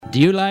Do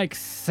you like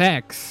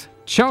sex,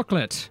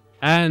 chocolate,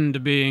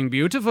 and being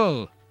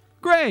beautiful?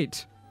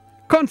 Great!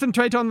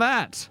 Concentrate on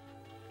that.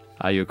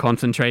 Are you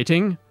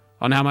concentrating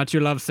on how much you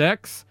love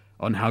sex?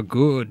 On how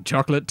good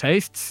chocolate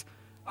tastes?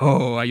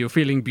 Oh, are you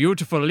feeling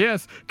beautiful?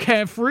 Yes,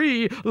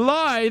 carefree,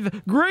 lithe,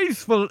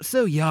 graceful,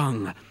 so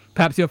young.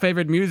 Perhaps your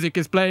favorite music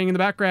is playing in the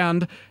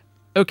background.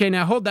 Okay,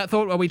 now hold that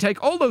thought while we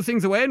take all those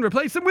things away and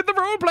replace them with the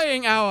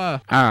role-playing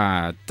hour.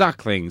 Ah,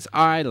 ducklings,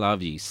 I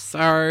love you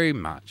so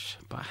much.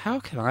 But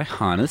how can I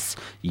harness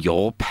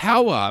your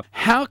power?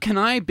 How can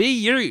I be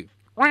you?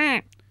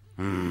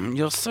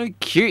 You're so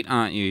cute,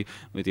 aren't you?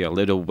 With your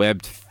little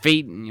webbed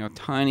feet and your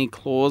tiny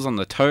claws on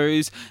the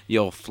toes,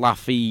 your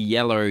fluffy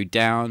yellow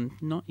down,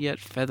 not yet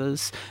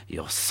feathers,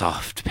 your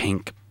soft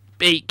pink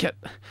beak,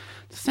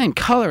 the same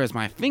colour as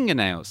my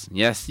fingernails.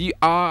 Yes, you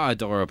are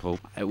adorable.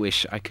 I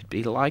wish I could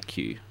be like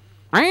you.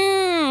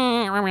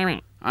 I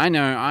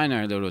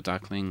know, little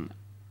duckling.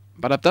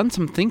 But I've done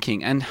some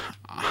thinking and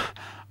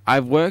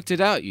I've worked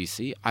it out, you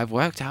see. I've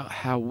worked out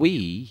how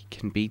we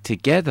can be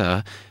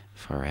together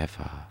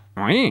forever.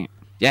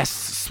 Yes,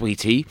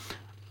 sweetie.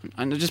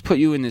 And I'll just put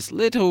you in this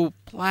little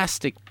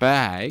plastic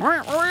bag.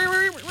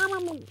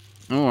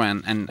 Oh,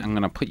 and I'm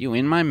going to put you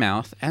in my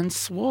mouth and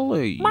swallow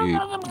you.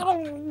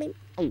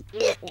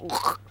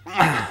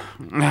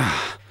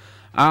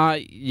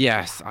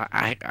 Yes,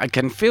 I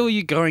can feel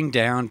you going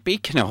down,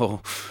 beak and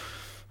all.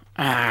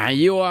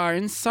 You are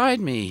inside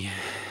me.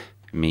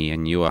 Me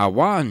and you are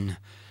one.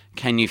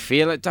 Can you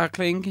feel it,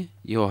 duckling?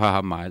 You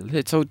are my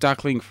little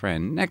duckling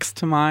friend next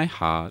to my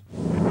heart.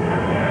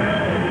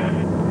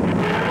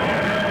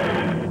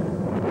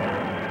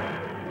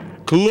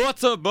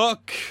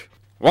 Clutterbuck!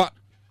 What?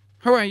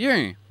 Who are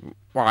you?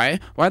 Why,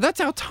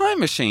 that's our time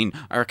machine.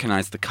 I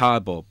recognize the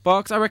cardboard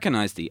box. I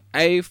recognize the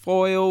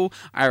A-foil.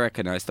 I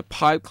recognize the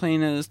pipe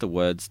cleaners, the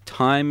words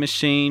time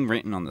machine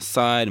written on the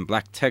side in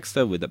black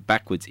texture with a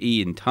backwards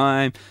E in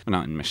time,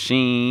 not in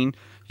machine.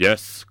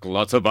 Yes,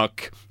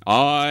 Clutterbuck,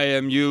 I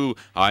am you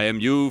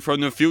from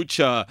the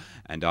future,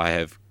 and I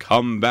have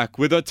come back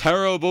with a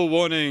terrible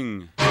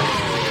warning.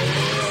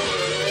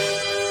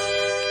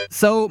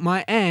 So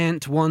my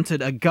aunt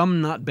wanted a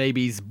Gumnut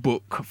Babies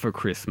book for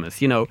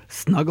Christmas. You know,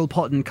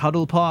 Snugglepot and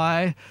Cuddle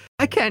Pie.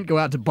 I can't go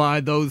out to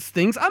buy those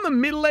things. I'm a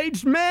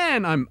middle-aged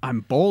man.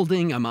 I'm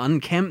balding, I'm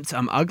unkempt,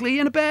 I'm ugly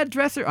and a bad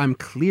dresser. I'm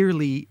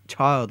clearly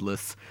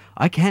childless.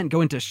 I can't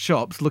go into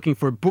shops looking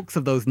for books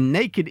of those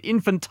naked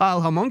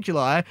infantile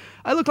homunculi.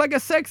 I look like a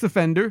sex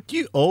offender.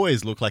 You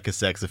always look like a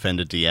sex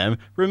offender, DM.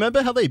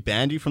 Remember how they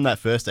banned you from that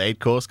first aid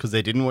course because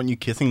they didn't want you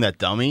kissing that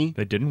dummy?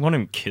 They didn't want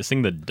him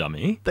kissing the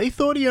dummy? They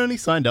thought he only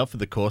signed up for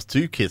the course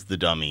to kiss the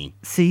dummy.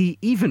 See,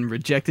 even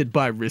rejected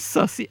by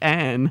Resusci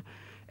Anne.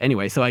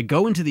 Anyway, so I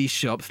go into these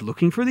shops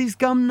looking for these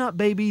Gumnut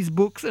Babies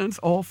books, and it's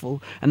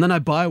awful. And then I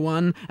buy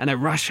one, and I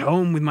rush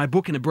home with my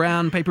book in a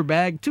brown paper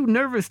bag, too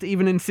nervous to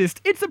even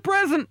insist it's a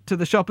present to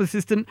the shop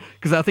assistant,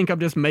 because I think I'm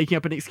just making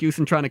up an excuse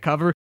and trying to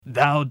cover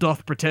thou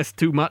doth protest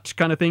too much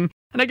kind of thing.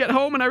 And I get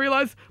home and I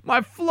realize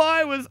my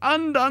fly was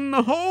undone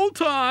the whole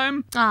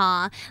time.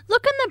 Aw,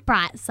 look on the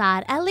bright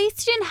side. At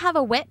least you didn't have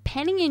a wet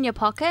penny in your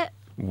pocket.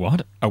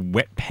 What? A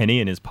wet penny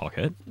in his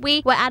pocket?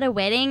 We were at a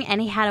wedding and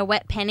he had a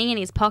wet penny in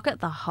his pocket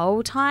the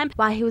whole time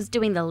while he was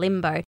doing the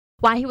limbo.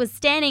 While he was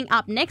standing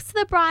up next to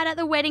the bride at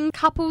the wedding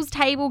couple's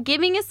table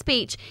giving a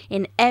speech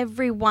in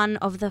every one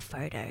of the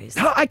photos.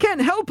 I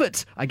can't help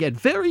it. I get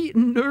very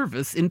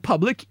nervous in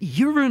public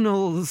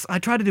urinals. I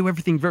try to do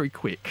everything very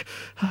quick.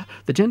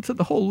 The gents at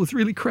the hall was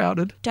really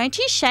crowded. Don't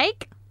you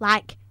shake?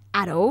 Like,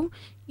 at all?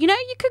 You know,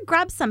 you could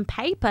grab some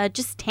paper,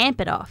 just tamp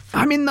it off.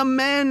 I'm in the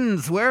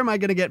men's. Where am I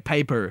going to get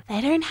paper?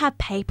 They don't have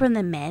paper in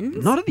the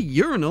men's? Not at the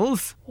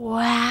urinals.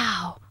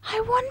 Wow. I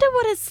wonder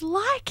what it's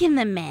like in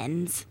the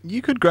men's.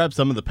 You could grab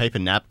some of the paper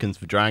napkins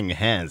for drying your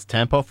hands,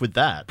 tamp off with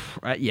that.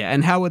 Right, yeah,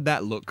 and how would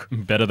that look?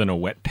 Better than a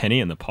wet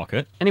penny in the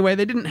pocket. Anyway,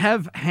 they didn't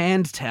have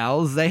hand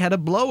towels, they had a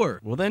blower.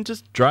 Well, then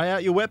just dry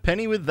out your wet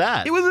penny with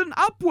that. It was an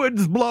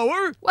upwards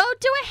blower. Well,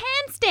 do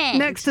a handstand.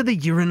 Next to the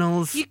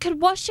urinals. You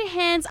could wash your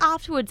hands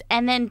afterwards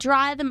and then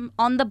dry them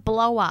on the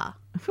blower.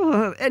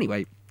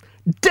 Anyway,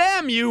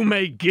 damn you,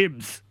 May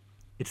Gibbs.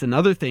 It's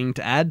another thing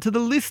to add to the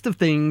list of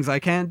things I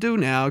can't do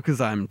now because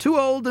I'm too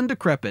old and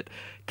decrepit.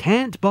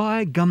 Can't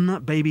buy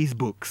Gumnut Babies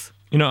books.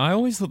 You know, I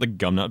always thought the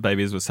Gumnut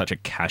Babies was such a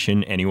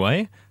cash-in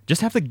anyway.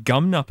 Just have the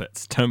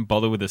Gumnuppets. Don't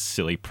bother with a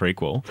silly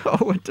prequel.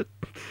 Oh, and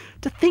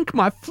to think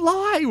my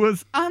fly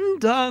was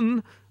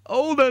undone.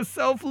 Oh, the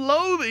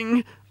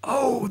self-loathing.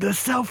 Oh, the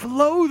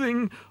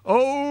self-loathing.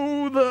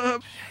 Oh,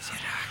 the...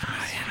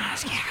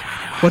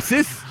 What's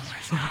this?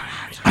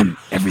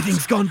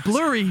 Everything's gone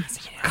blurry,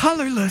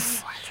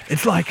 colorless.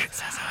 It's like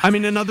I'm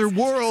in another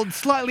world,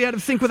 slightly out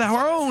of sync with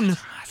our own.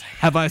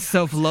 Have I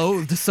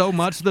self-loathed so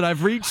much that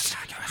I've reached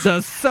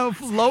the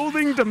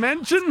self-loathing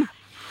dimension?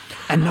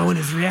 And no one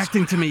is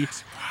reacting to me.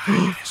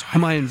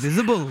 Am I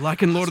invisible,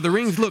 like in Lord of the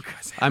Rings? Look,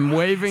 I'm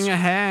waving a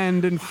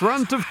hand in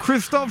front of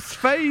Kristoff's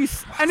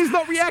face, and he's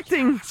not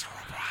reacting.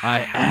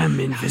 I am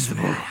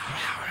invisible.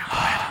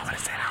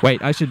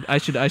 Wait, I should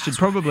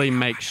probably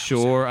make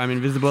sure I'm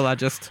invisible. I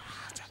just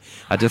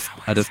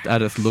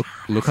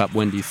look up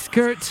Wendy's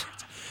skirt.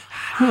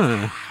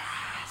 Huh.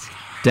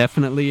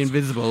 Definitely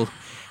invisible.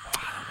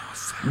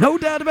 No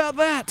doubt about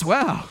that.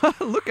 Wow.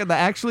 Look at that.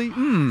 Actually,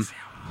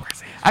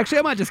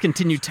 I might just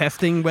continue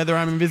testing whether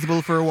I'm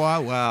invisible for a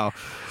while. Wow.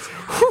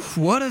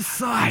 Whew, what a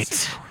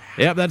sight.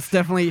 Yep, that's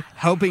definitely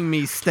helping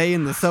me stay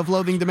in the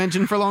self-loathing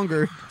dimension for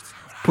longer.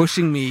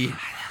 Pushing me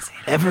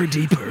ever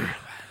deeper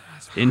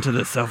into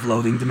the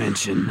self-loathing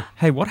dimension.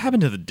 Hey, what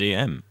happened to the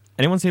DM?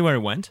 Anyone see where he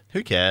went?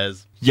 Who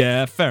cares?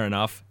 Yeah, fair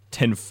enough.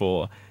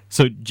 10-4.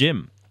 So,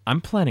 Jim,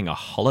 I'm planning a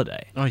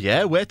holiday. Oh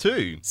yeah, where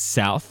to?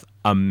 South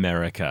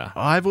America.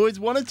 I've always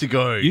wanted to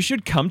go. You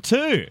should come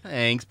too.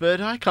 Thanks,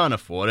 but I can't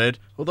afford it.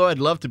 Although I'd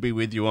love to be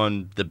with you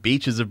on the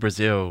beaches of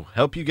Brazil.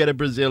 Help you get a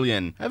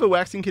Brazilian. I have a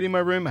waxing kit in my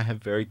room. I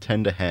have very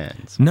tender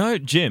hands. No,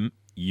 Jim,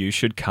 you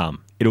should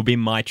come. It'll be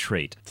my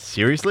treat.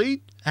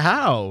 Seriously?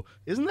 How?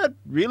 Isn't that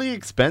really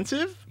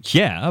expensive?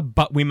 Yeah,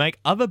 but we make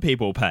other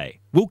people pay.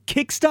 We'll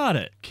kickstart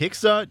it.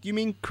 Kickstart? You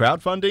mean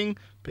crowdfunding?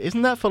 But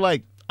isn't that for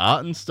like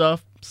art and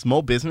stuff?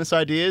 Small business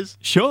ideas?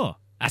 Sure.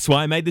 That's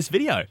why I made this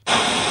video.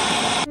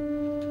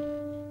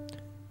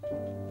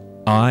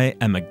 I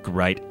am a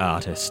great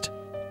artist,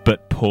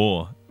 but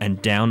poor and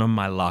down on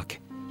my luck.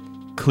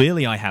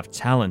 Clearly I have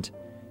talent,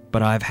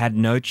 but I've had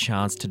no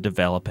chance to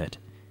develop it.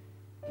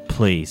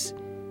 Please,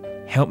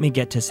 help me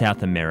get to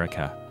South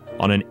America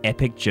on an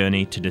epic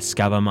journey to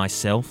discover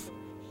myself,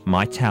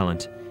 my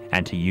talent,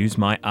 and to use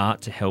my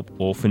art to help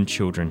orphan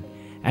children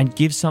and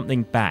give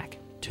something back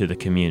to the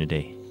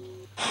community.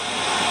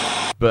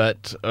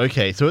 But,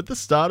 okay, so at the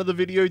start of the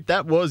video,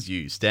 that was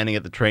you, standing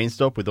at the train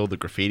stop with all the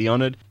graffiti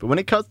on it. But when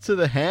it cuts to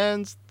the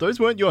hands, those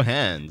weren't your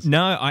hands.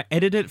 No, I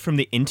edited it from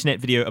the internet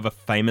video of a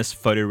famous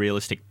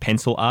photorealistic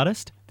pencil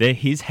artist. They're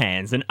his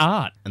hands and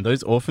art. And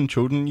those orphan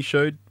children you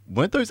showed,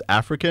 weren't those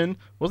African?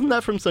 Wasn't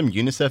that from some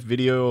UNICEF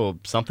video or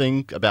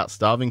something about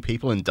starving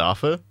people in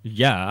Darfur?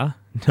 Yeah,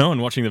 no one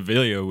watching the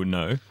video would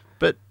know.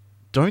 But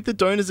don't the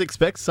donors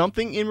expect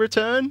something in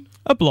return?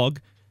 A blog.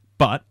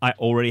 But I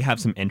already have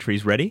some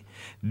entries ready.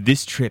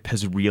 This trip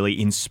has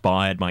really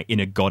inspired my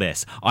inner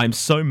goddess. I am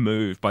so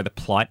moved by the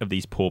plight of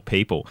these poor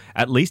people.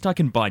 At least I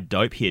can buy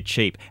dope here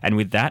cheap, and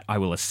with that I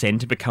will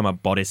ascend to become a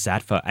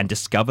bodhisattva and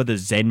discover the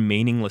Zen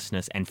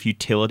meaninglessness and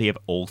futility of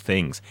all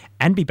things,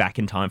 and be back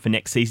in time for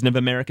next season of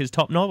America's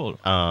Top Novel.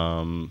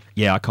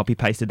 Yeah, I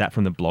copy-pasted that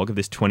from the blog of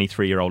this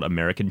 23-year-old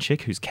American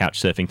chick who's couch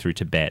surfing through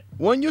Tibet.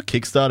 Won't your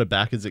Kickstarter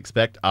backers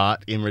expect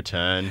art in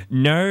return?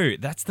 No,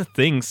 that's the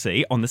thing,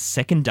 see? On the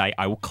second day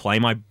I will claim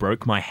I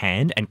broke my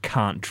hand and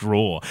can't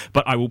draw,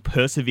 but I will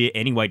persevere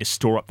anyway to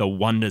store up the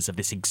wonders of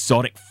this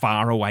exotic,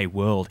 faraway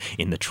world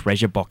in the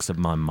treasure box of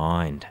my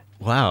mind.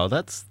 Wow,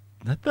 that's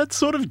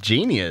sort of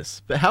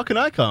genius. But how can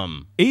I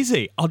come?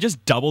 Easy. I'll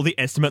just double the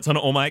estimates on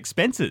all my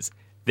expenses.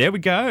 There we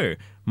go.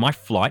 My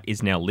flight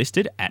is now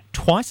listed at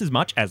twice as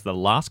much as the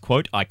last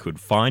quote I could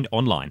find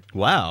online.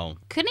 Wow.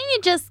 Couldn't you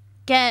just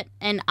get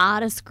an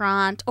artist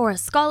grant or a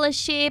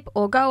scholarship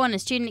or go on a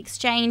student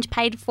exchange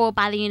paid for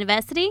by the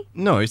university?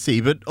 No, see,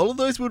 but all of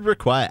those would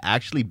require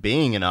actually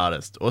being an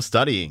artist or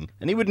studying,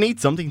 and he would need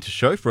something to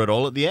show for it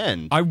all at the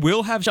end. I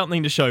will have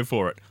something to show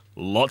for it.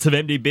 Lots of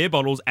empty beer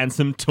bottles and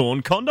some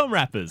torn condom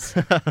wrappers.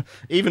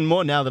 Even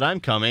more now that I'm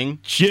coming.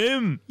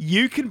 Jim,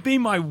 you can be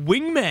my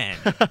wingman.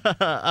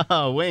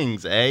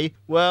 Wings, eh?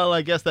 Well,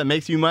 I guess that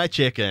makes you my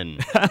chicken.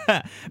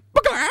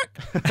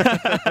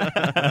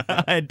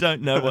 I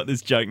don't know what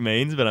this joke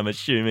means, but I'm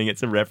assuming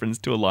it's a reference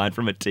to a line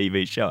from a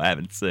TV show I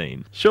haven't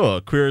seen. Sure,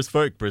 Queer as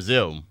Folk,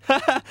 Brazil.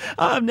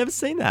 I've never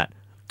seen that.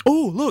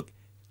 Oh, look.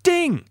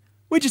 Ding!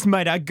 We just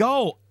made our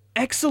goal.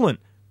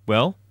 Excellent.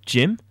 Well,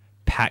 Jim,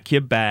 pack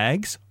your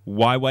bags.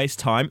 Why waste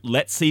time?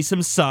 Let's see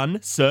some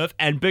sun, surf,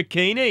 and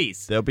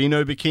bikinis. There'll be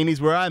no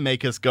bikinis where I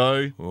make us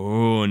go.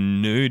 Oh,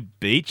 nude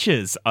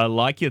beaches. I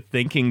like your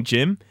thinking,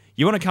 Jim.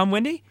 You want to come,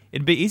 Wendy?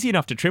 It'd be easy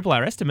enough to triple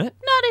our estimate.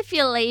 Not if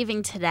you're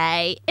leaving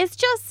today. It's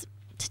just,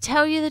 to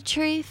tell you the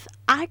truth,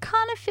 I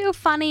kind of feel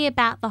funny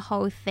about the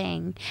whole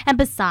thing. And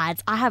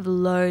besides, I have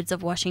loads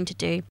of washing to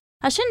do.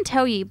 I shouldn't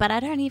tell you, but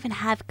I don't even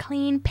have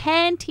clean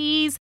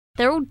panties.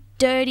 They're all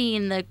dirty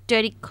in the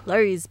dirty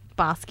clothes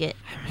basket.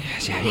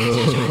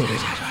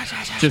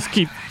 Just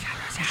keep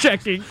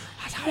checking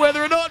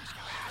whether or not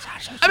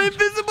I'm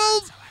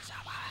invisible.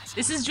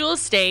 This is Jewel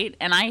Estate,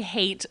 and I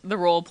hate the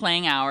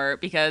role-playing hour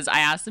because I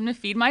asked them to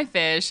feed my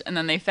fish, and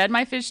then they fed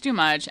my fish too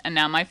much, and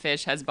now my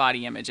fish has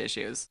body image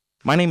issues.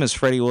 My name is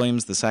Freddie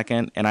Williams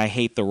II, and I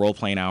hate the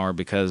role-playing hour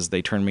because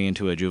they turned me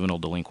into a juvenile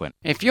delinquent.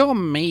 If you're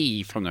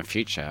me from the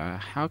future,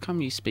 how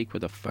come you speak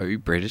with a faux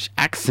British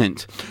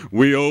accent?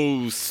 We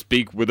all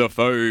speak with a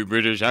faux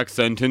British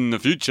accent in the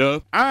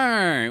future.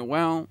 Oh,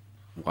 well,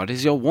 what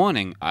is your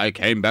warning? I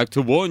came back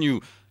to warn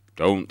you.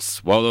 Don't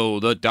swallow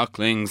the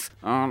ducklings.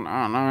 Oh, no,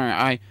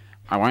 I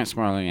won't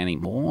swallow any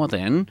more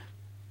then.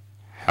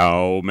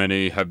 How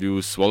many have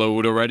you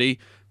swallowed already?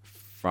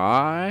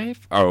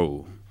 5?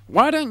 Oh,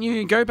 Why don't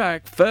you go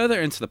back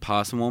further into the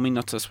past and warn me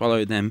not to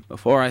swallow them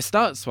before I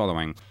start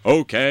swallowing?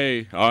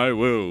 Okay, I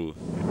will.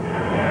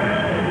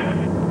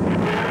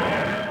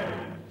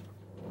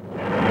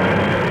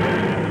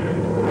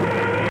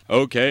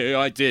 Okay,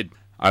 I did.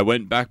 I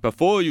went back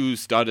before you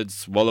started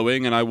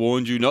swallowing and I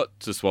warned you not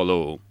to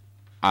swallow.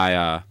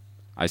 I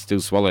still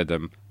swallowed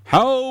them.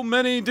 How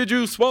many did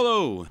you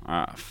swallow?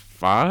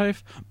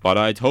 5? But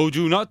I told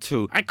you not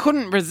to. I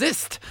couldn't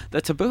resist.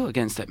 The taboo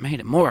against it made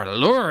it more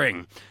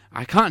alluring.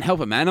 I can't help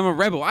it, man. I'm a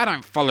rebel. I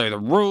don't follow the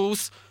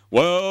rules.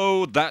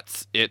 Well,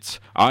 that's it.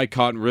 I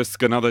can't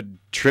risk another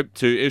trip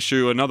to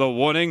issue another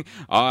warning.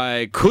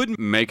 I could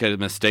make a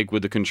mistake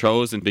with the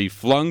controls and be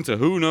flung to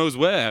who knows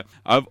where.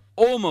 I've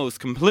almost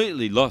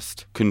completely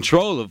lost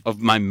control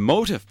of my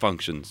motor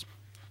functions.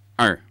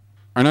 Oh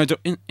no,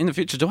 in the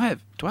future, do I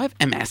have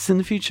MS in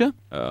the future?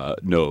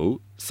 No.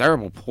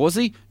 Cerebral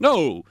palsy?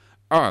 No.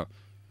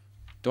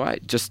 Do I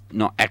just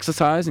not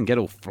exercise and get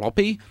all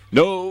floppy?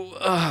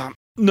 No.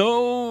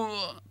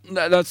 No.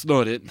 That's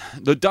not it.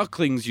 The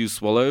ducklings you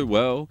swallow,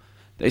 well,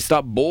 they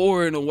start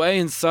boring away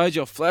inside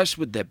your flesh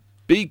with their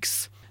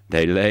beaks.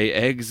 They lay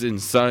eggs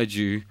inside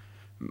you.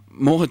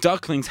 More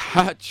ducklings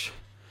hatch.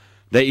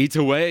 They eat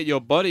away at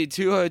your body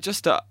too,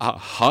 just a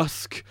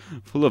husk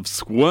full of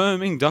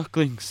squirming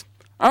ducklings.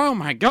 Oh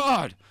my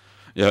God!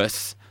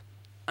 Yes,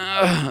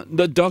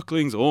 the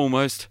ducklings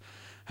almost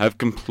have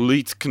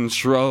complete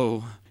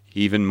control.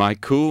 Even my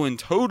cool and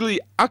totally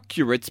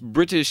accurate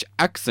British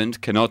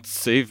accent cannot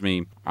save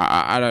me.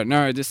 I don't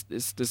know,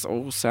 this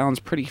all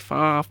sounds pretty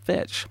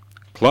far-fetched.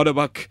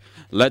 Clutterbuck,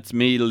 let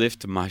me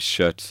lift my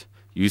shirt.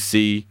 You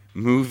see,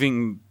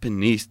 moving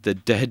beneath the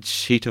dead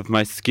sheet of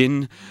my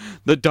skin,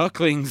 the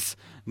ducklings,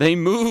 they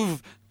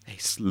move, they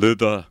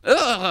slither.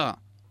 Ugh!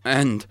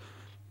 And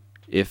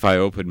if I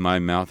open my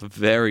mouth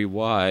very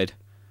wide,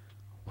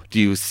 what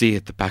do you see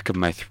at the back of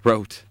my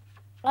throat?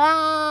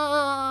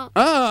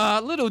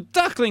 Little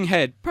duckling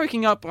head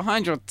poking up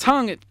behind your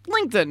tongue. It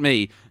blinked at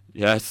me.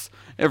 Yes,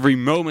 every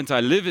moment I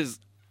live is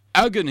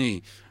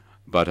agony.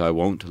 But I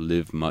won't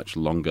live much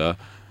longer.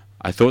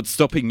 I thought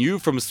stopping you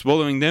from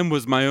swallowing them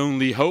was my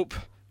only hope.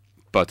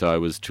 But I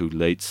was too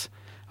late.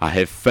 I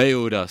have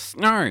failed us.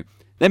 No,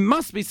 there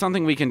must be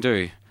something we can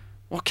do.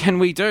 What can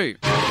we do?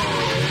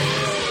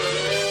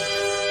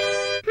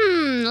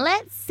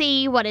 Let's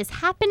see what is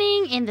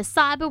happening in the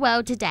cyber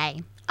world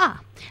today.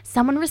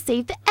 Someone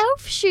received the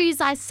elf shoes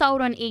I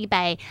sold on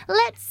eBay.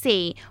 Let's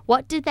see.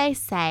 What did they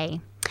say?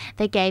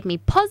 They gave me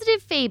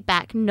positive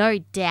feedback, no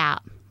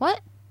doubt.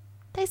 What?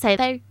 They say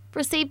they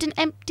received an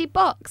empty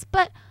box,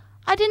 but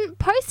I didn't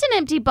post an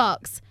empty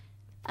box.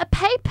 A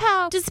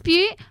PayPal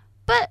dispute?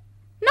 But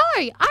no,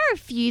 I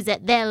refuse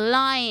it. They're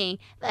lying.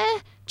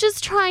 They're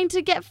just trying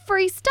to get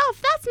free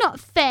stuff. That's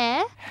not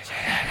fair.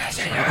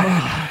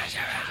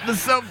 The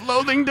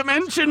self-loathing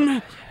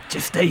dimension.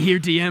 Just stay here,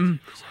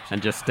 DM.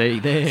 And just stay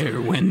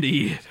there,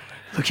 Wendy.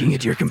 Looking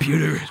at your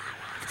computer.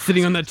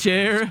 Sitting on that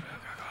chair.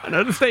 And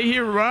I'll stay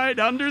here right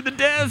under the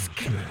desk.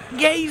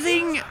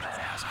 Gazing.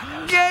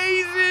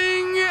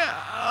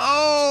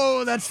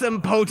 Oh, that's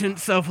some potent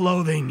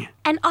self-loathing.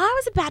 And I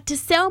was about to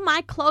sell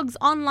my clogs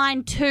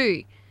online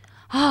too.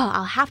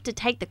 I'll have to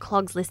take the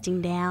clogs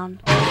listing down.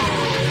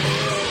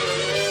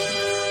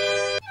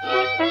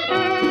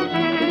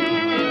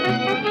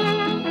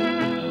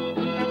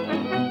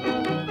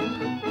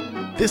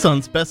 This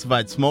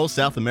unspecified small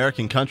South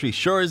American country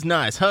sure is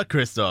nice, huh,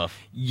 Kristoff?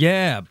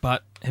 Yeah,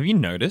 but have you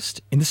noticed?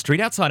 In the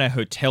street outside our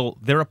hotel,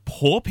 there are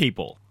poor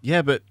people.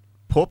 Yeah, but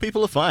poor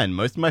people are fine.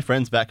 Most of my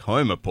friends back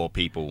home are poor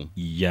people.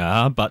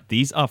 Yeah, but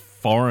these are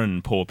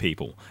foreign poor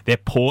people. They're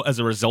poor as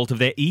a result of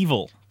their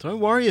evil. Don't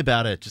worry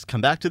about it. Just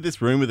come back to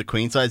this room with a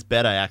queen-size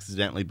bed I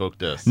accidentally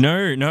booked us.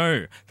 No.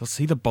 They'll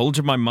see the bulge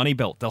of my money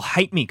belt. They'll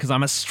hate me because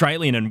I'm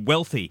Australian and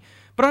wealthy.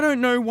 But I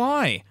don't know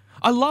why.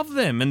 I love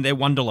them and their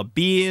 $1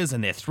 beers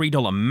and their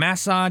 $3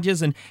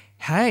 massages and,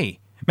 hey,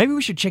 maybe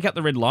we should check out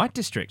the red light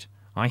district.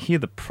 I hear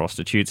the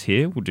prostitutes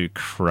here will do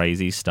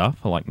crazy stuff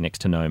for like next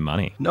to no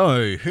money.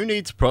 No, who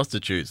needs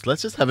prostitutes?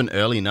 Let's just have an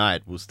early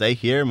night. We'll stay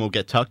here and we'll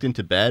get tucked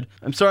into bed.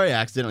 I'm sorry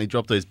I accidentally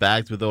dropped those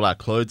bags with all our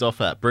clothes off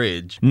that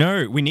bridge.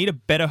 No, we need a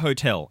better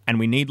hotel and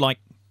we need like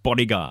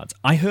bodyguards.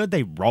 I heard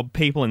they rob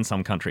people in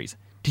some countries.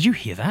 Did you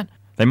hear that?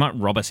 They might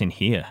rob us in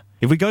here.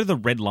 If we go to the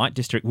red light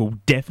district, we'll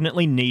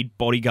definitely need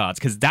bodyguards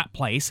because that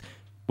place,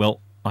 well,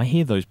 I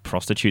hear those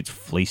prostitutes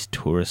fleece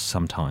tourists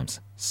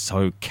sometimes.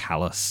 So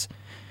callous.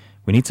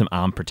 We need some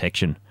armed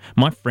protection.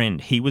 My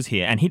friend, he was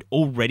here and he'd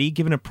already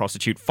given a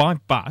prostitute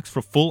 $5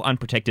 for full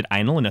unprotected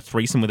anal and a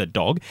threesome with a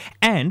dog.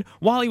 And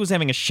while he was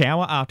having a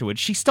shower afterwards,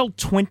 she stole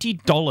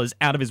 $20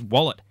 out of his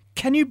wallet.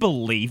 Can you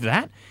believe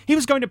that? He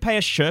was going to pay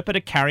a Sherpa to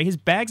carry his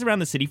bags around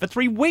the city for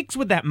 3 weeks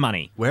with that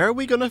money. Where are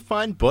we going to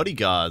find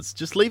bodyguards?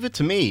 Just leave it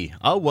to me.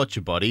 I'll watch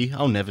your body.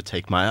 I'll never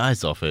take my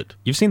eyes off it.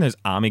 You've seen those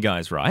army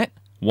guys, right?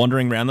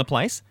 Wandering around the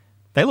place.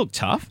 They look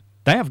tough.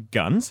 They have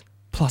guns.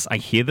 Plus, I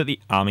hear that the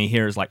army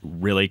here is like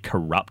really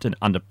corrupt and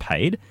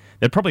underpaid.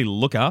 They'd probably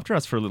look after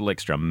us for a little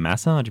extra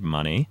massage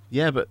money.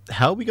 Yeah, but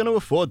how are we going to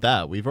afford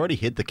that? We've already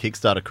hit the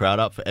Kickstarter crowd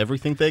up for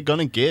everything they're going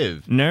to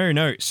give.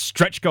 No,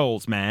 stretch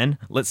goals, man.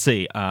 Let's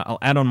see. I'll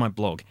add on my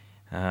blog.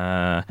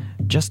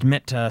 Just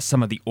met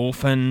some of the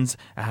orphans.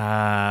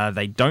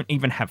 They don't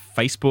even have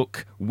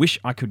Facebook. Wish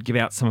I could give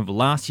out some of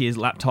last year's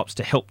laptops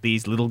to help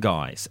these little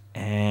guys.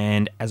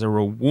 And as a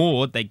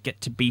reward, they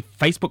get to be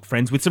Facebook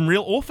friends with some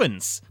real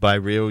orphans. By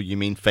real, you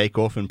mean fake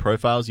orphan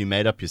profiles you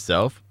made up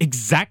yourself?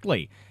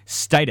 Exactly.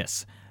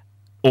 Status: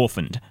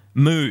 orphaned.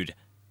 Mood: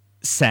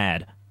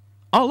 sad.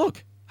 Oh,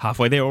 look.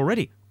 Halfway there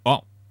already.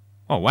 Oh,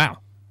 wow.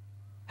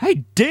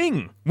 Hey,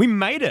 ding! We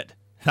made it.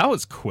 That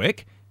was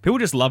quick. People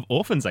just love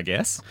orphans, I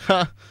guess.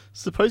 Ha!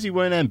 Suppose you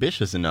weren't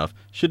ambitious enough.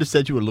 Should have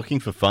said you were looking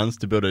for funds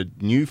to build a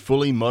new,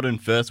 fully modern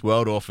first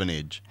world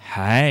orphanage.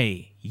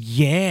 Hey,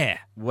 yeah.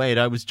 Wait,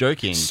 I was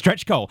joking.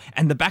 Stretch goal.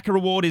 And the backer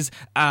reward is,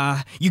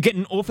 you get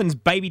an orphan's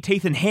baby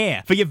teeth and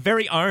hair for your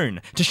very own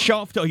to show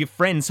off to all your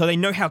friends so they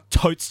know how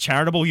totes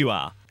charitable you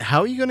are. How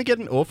are you going to get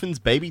an orphan's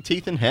baby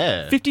teeth and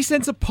hair? 50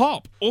 cents a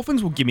pop.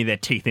 Orphans will give me their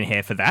teeth and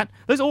hair for that.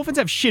 Those orphans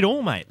have shit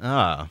all, mate.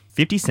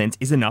 50 cents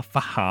is enough for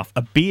half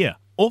a beer.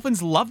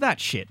 Orphans love that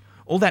shit.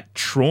 All that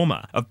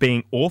trauma of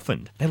being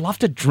orphaned. They love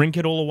to drink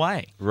it all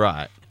away.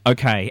 Right.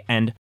 Okay,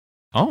 and...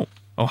 Oh,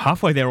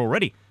 halfway there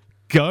already.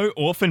 Go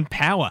orphan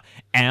power.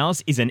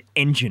 Ours is an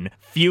engine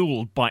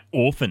fueled by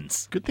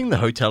orphans. Good thing the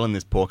hotel in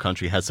this poor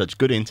country has such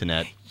good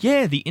internet.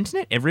 Yeah, the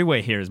internet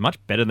everywhere here is much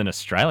better than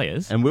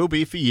Australia's. And will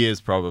be for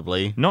years,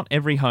 probably. Not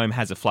every home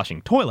has a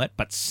flushing toilet,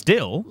 but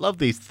still... Love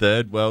these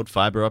third world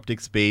fibre optic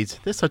speeds.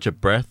 They're such a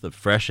breath of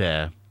fresh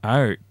air.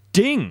 Oh,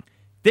 ding!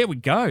 There we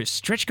go.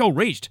 Stretch goal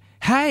reached.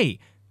 Hey!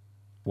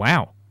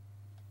 Wow.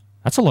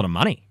 That's a lot of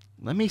money.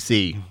 Let me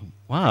see.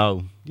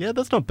 Wow. Yeah,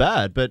 that's not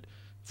bad, but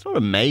it's not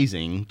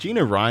amazing.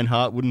 Gina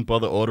Reinhardt wouldn't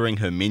bother ordering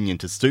her minion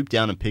to stoop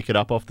down and pick it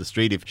up off the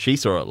street if she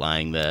saw it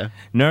lying there.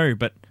 No,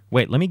 but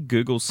wait, let me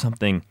Google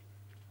something.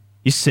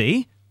 You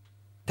see?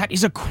 That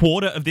is a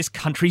quarter of this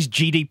country's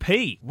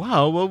GDP.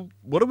 Wow, well,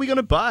 what are we going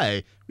to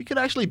buy? We could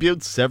actually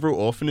build several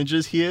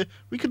orphanages here.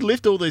 We could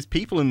lift all those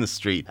people in the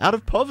street out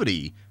of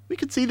poverty. We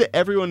could see that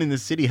everyone in the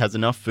city has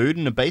enough food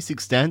and a basic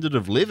standard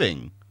of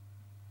living.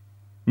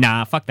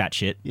 Nah, fuck that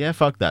shit. Yeah,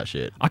 fuck that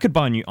shit. I could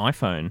buy a new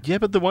iPhone. Yeah,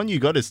 but the one you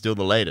got is still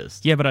the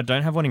latest. Yeah, but I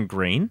don't have one in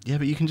green. Yeah,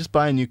 but you can just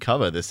buy a new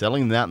cover. They're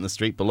selling them out in the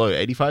street below,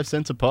 85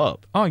 cents a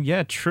pop. Oh,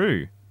 yeah,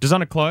 true.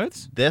 Designer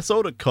clothes? They're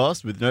sold at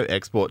cost with no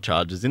export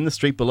charges in the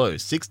street below.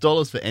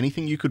 $6 for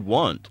anything you could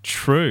want.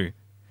 True.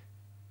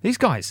 These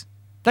guys,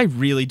 they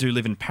really do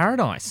live in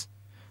paradise.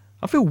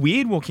 I feel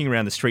weird walking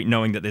around the street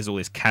knowing that there's all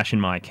this cash in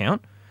my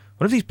account.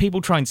 What if these people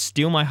try and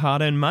steal my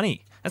hard-earned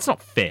money? That's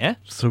not fair.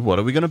 So what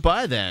are we going to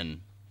buy then?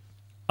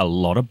 A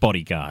lot of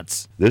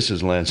bodyguards. This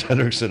is Lance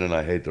Henriksen, and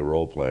I hate the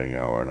role-playing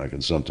hour, and I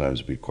can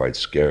sometimes be quite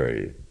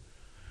scary.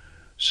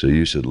 So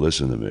you should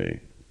listen to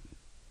me.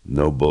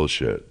 No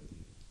bullshit.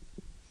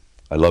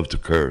 I love to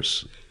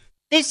curse.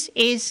 This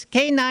is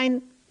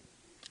K9.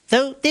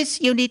 Though this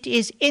unit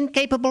is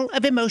incapable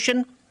of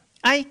emotion,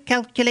 I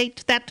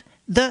calculate that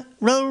the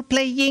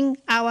role-playing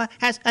hour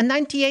has a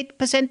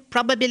 98%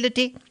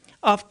 probability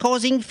of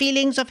causing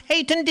feelings of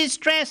hate and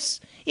distress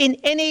in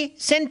any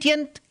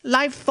sentient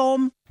life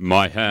form.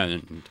 My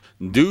hand.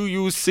 Do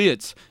you see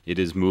it? It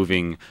is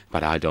moving,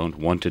 but I don't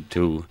want it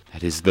to.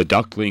 That is the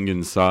duckling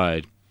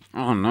inside.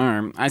 Oh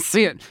no, I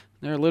see it.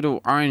 There are little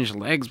orange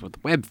legs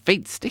with webbed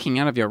feet sticking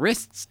out of your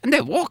wrists, and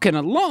they're walking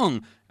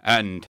along.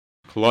 And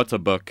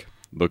Clutterbuck,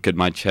 look at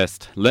my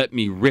chest. Let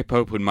me rip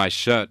open my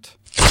shirt.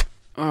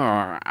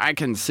 Oh, I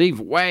can see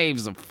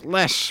waves of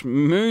flesh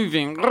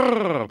moving.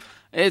 Urgh.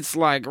 It's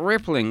like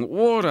rippling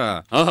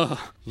water.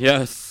 Oh,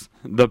 yes,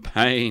 the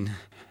pain.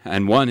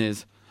 And one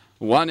is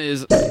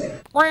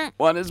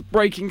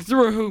breaking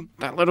through.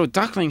 That little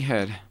duckling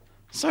head.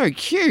 So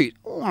cute.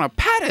 I want to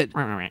pat it.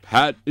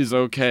 Pat is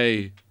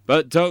okay,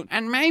 but don't.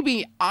 And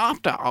maybe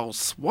after I'll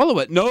swallow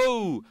it.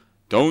 No,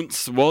 don't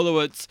swallow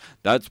it.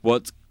 That's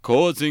what's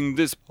causing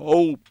this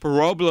whole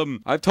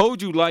problem. I've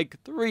told you like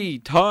 3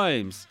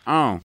 times.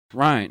 Oh,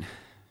 right.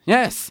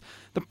 Yes.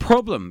 The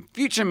problem,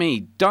 future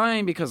me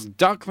dying because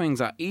ducklings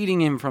are eating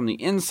him from the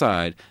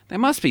inside. There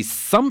must be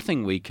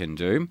something we can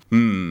do.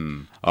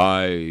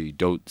 I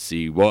don't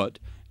see what.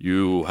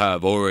 You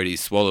have already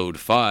swallowed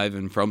 5,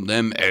 and from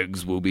them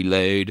eggs will be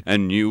laid,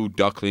 and new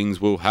ducklings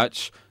will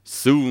hatch.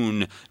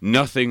 Soon,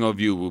 nothing of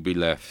you will be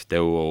left.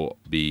 There will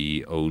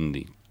be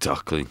only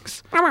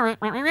ducklings.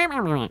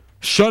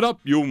 Shut up,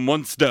 you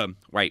monster!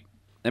 Wait,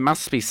 there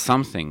must be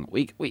something.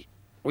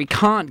 We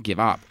can't give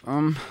up.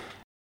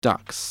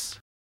 Ducks.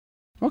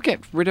 We'll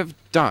get rid of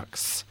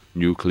ducks.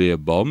 Nuclear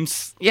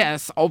bombs?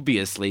 Yes,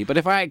 obviously, but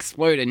if I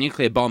explode a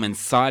nuclear bomb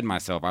inside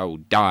myself, I will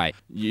die.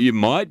 You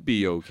might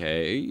be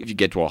okay if you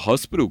get to a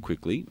hospital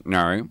quickly.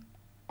 No,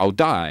 I'll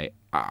die.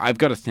 I've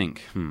got to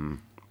think.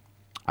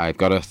 I've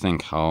got to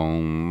think.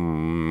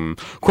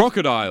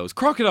 Crocodiles.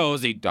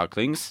 Crocodiles eat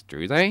ducklings,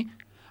 do they?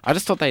 I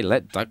just thought they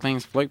let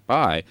ducklings float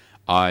by.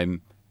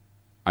 I'm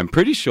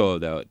pretty sure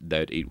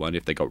they'd eat one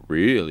if they got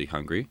really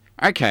hungry.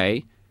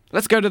 Okay.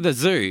 Let's go to the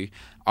zoo.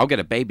 I'll get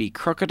a baby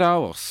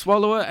crocodile or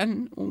swallow it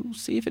and we'll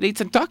see if it eats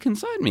a duck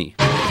inside me.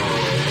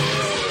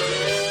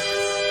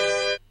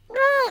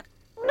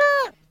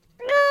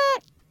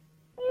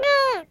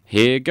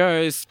 Here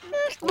goes.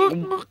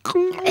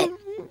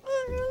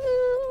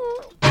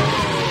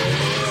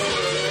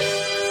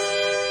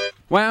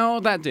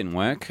 Well, that didn't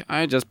work.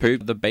 I just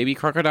pooped the baby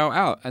crocodile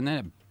out and then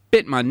it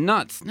bit my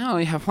nuts. Now I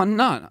only have one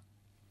nut.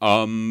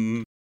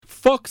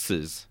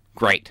 Foxes.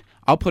 Great.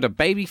 I'll put a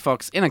baby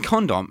fox in a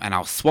condom and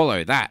I'll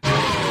swallow that.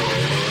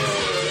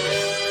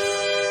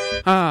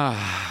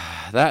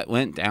 That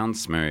went down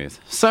smooth.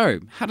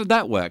 So, how did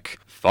that work?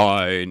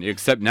 Fine,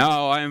 except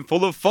now I am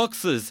full of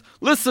foxes.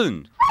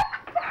 Listen!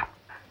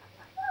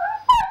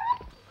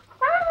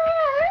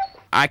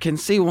 I can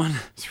see one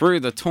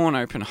through the torn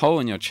open hole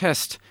in your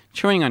chest,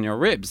 chewing on your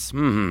ribs.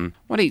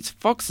 What eats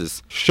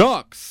foxes?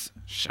 Sharks!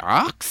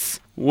 Sharks?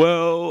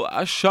 Well,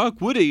 a shark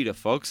would eat a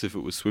fox if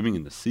it was swimming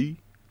in the sea.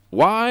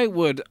 Why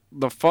would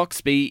the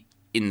fox be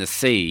in the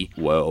sea?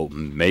 Well,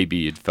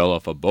 maybe it fell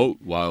off a boat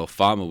while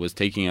farmer was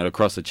taking it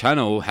across the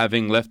channel,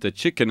 having left a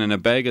chicken and a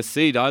bag of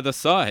seed either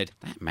side.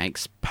 That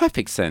makes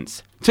perfect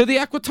sense. To the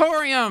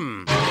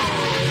AQUATORIUM!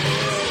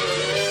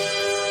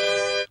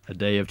 A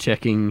day of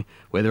checking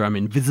whether I'm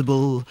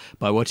invisible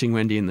by watching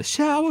Wendy in the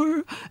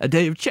shower. A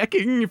day of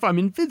checking if I'm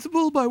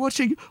invisible by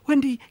watching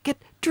Wendy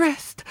get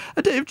dressed.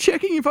 A day of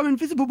checking if I'm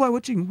invisible by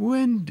watching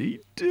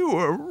Wendy do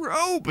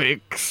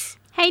aerobics.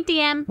 Hey,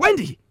 DM.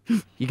 Wendy!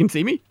 You can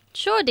see me?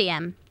 Sure,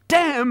 DM.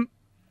 Damn!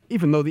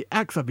 Even though the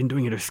acts I've been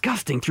doing are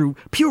disgusting, through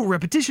pure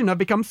repetition I've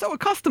become so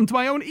accustomed to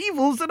my own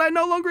evils that I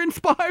no longer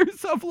inspire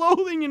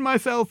self-loathing in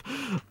myself.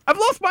 I've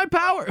lost my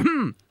power.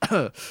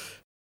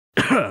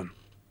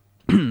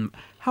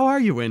 How are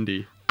you,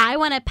 Wendy? I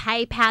want a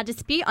PayPal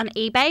dispute on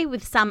eBay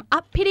with some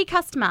uppity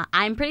customer.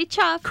 I'm pretty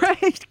chuffed.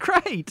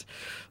 Great!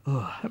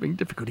 Oh, having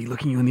difficulty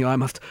looking you in the eye.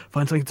 Must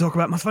find something to talk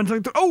about.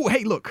 Oh,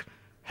 hey, look!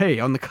 Hey,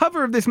 on the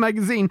cover of this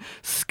magazine,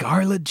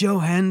 Scarlett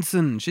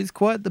Johansson. She's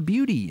quite the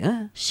beauty,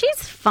 huh?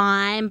 She's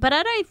fine, but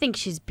I don't think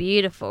she's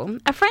beautiful.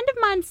 A friend of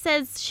mine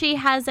says she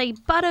has a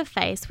butter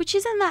face, which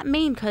isn't that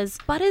mean because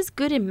butter's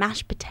good in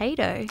mashed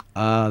potato.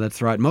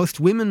 That's right. Most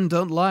women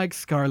don't like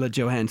Scarlett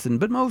Johansson,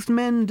 but most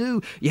men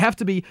do. You have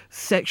to be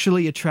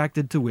sexually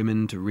attracted to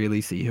women to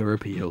really see her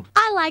appeal.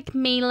 I like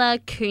Mila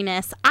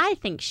Kunis. I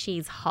think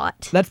she's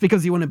hot. That's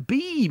because you want to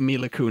be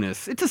Mila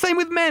Kunis. It's the same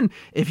with men.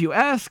 If you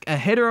ask a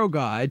hetero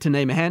guy to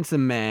name a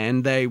handsome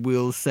man, they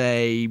will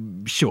say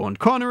Sean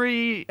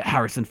Connery,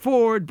 Harrison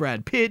Ford,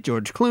 Brad Pitt,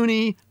 George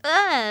Clooney.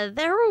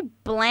 They're all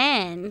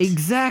bland.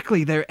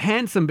 Exactly. They're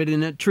handsome, but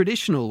in a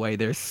traditional way.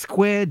 They're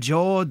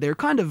square-jawed. They're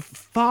kind of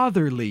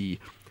fatherly.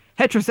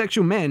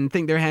 Heterosexual men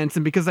think they're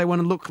handsome because they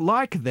want to look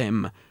like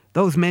them.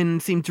 Those men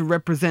seem to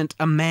represent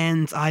a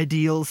man's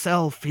ideal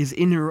self, his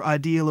inner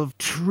ideal of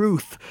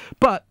truth.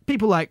 But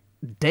people like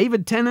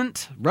David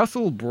Tennant,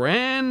 Russell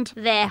Brand...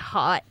 They're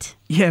hot.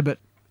 Yeah, but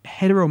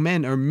hetero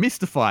men are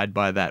mystified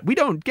by that. We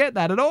don't get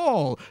that at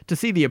all. To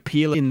see the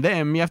appeal in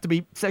them, you have to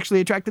be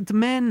sexually attracted to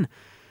men.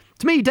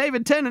 To me,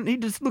 David Tennant, he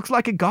just looks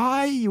like a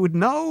guy you would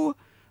know.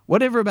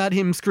 Whatever about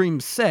him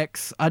screams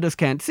sex, I just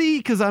can't see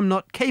because I'm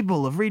not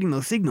capable of reading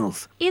those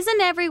signals.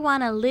 Isn't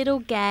everyone a little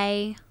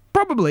gay?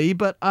 Probably,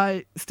 but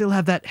I still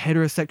have that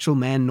heterosexual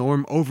man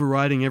norm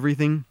overriding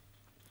everything.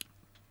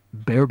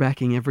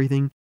 Barebacking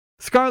everything.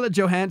 Scarlett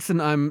Johansson,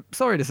 I'm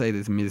sorry to say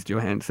this, Ms.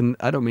 Johansson,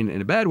 I don't mean it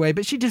in a bad way,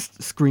 but she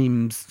just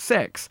screams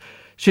sex.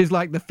 She's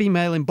like the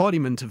female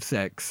embodiment of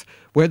sex.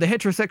 Where the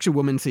heterosexual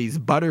woman sees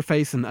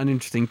butterface and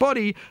uninteresting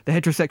body, the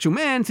heterosexual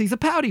man sees a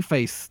pouty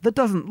face that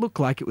doesn't look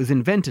like it was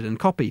invented and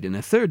copied in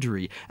a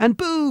surgery, and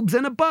boobs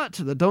and a butt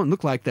that don't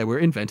look like they were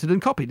invented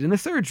and copied in a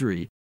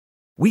surgery.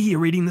 We are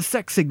reading the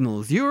sex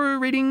signals, you're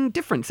reading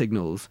different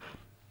signals.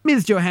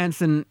 Ms.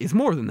 Johansson is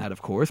more than that,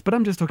 of course, but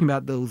I'm just talking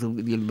about those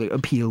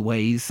appeal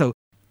ways, so,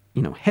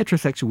 you know,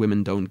 heterosexual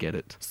women don't get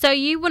it. So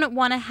you wouldn't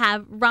want to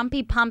have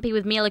Rumpy Pumpy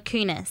with Mila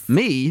Kunis?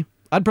 Me?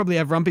 I'd probably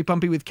have Rumpy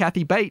Pumpy with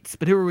Kathy Bates,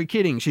 but who are we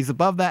kidding? She's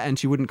above that and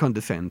she wouldn't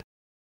condescend.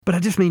 But I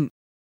just mean,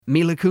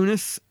 Mila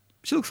Kunis,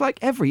 she looks like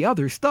every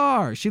other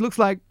star. She looks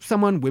like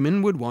someone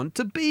women would want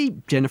to be.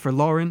 Jennifer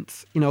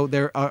Lawrence, you know,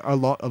 there are a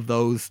lot of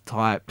those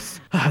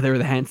types. There are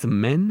the handsome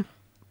men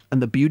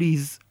and the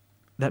beauties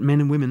that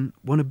men and women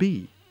want to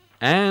be.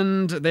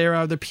 And there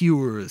are the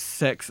pure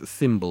sex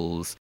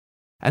symbols.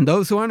 And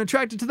those who aren't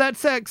attracted to that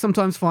sex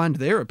sometimes find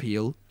their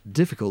appeal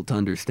difficult to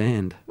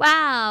understand.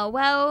 Wow,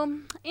 well,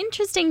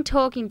 interesting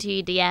talking to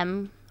you,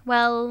 DM.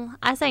 Well,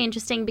 I say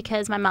interesting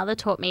because my mother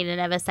taught me to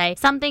never say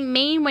something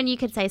mean when you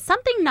could say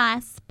something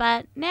nice,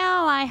 but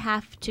now I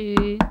have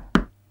to...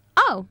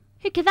 Oh,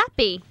 who could that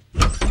be?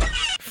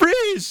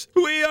 Freeze!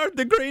 We are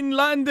the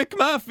Greenlandic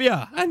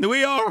Mafia, and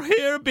we are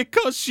here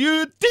because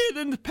you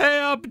didn't pay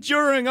up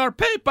during our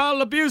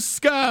PayPal abuse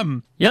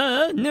scam.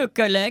 Yeah, no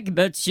collect,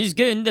 but she's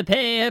going to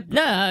pay up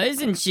now,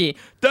 isn't she?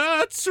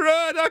 That's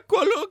right,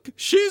 Aqualook.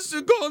 She's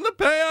gonna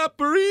pay up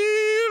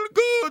real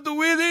good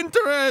with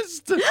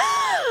interest.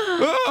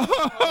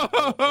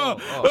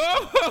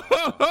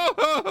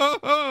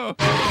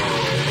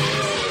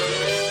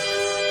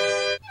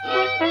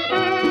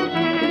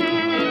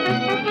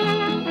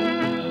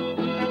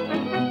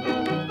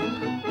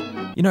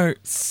 You know,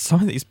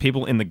 some of these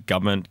people in the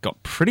government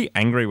got pretty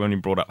angry when we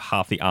brought up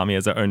half the army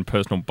as their own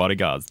personal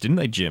bodyguards, didn't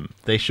they, Jim?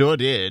 They sure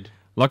did.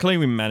 Luckily,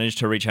 we managed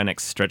to reach our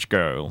next stretch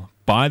goal.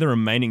 Buy the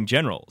remaining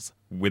generals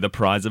with a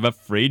prize of a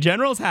free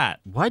general's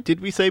hat. Why did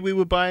we say we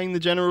were buying the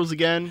generals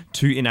again?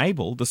 To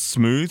enable the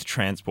smooth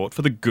transport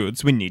for the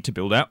goods we need to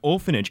build our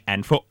orphanage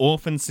and for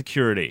orphan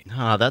security.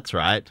 Ah, that's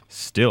right.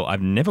 Still,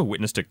 I've never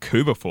witnessed a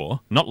coup before.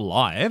 Not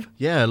live.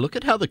 Yeah, look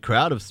at how the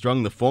crowd have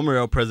strung the former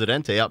El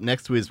Presidente up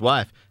next to his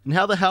wife, and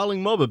how the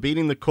howling mob are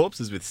beating the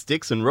corpses with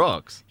sticks and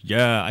rocks.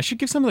 Yeah, I should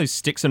give some of those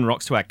sticks and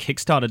rocks to our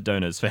Kickstarter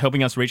donors for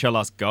helping us reach our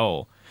last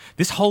goal.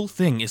 This whole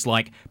thing is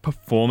like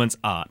performance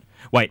art.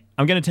 Wait,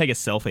 I'm going to take a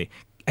selfie.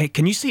 Hey,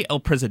 can you see El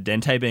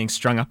Presidente being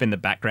strung up in the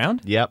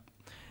background? Yep.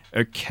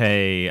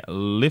 Okay,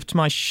 lift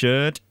my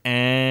shirt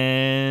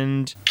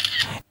and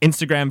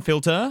Instagram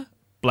filter,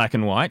 black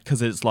and white,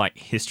 because it's like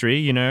history,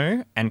 you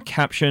know, and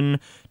caption,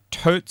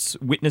 totes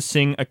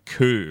witnessing a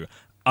coup.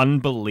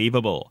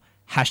 Unbelievable.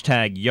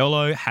 Hashtag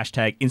YOLO,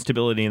 hashtag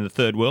instability in the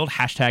third world,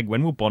 hashtag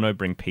when will Bono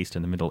bring peace to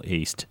the Middle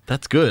East.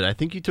 That's good. I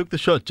think you took the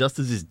shot just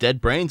as his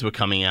dead brains were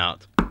coming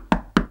out.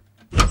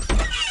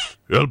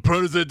 El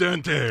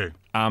Presidente!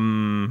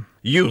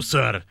 You,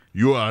 sir.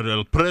 You are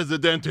El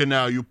Presidente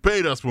now. You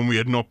paid us when we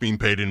had not been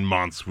paid in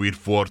months. We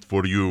fought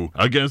for you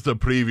against the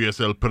previous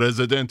El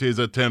Presidente's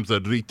attempts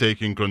at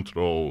retaking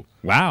control.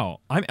 Wow,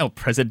 I'm El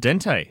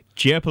Presidente.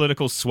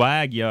 Geopolitical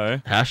swag, yo.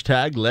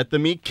 Hashtag let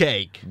them eat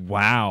cake.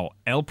 Wow,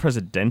 El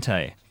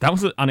Presidente. That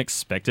was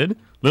unexpected.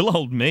 Little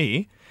old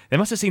me. They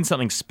must have seen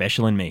something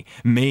special in me.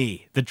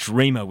 Me, the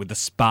dreamer with the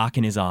spark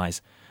in his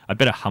eyes. I'd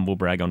better humble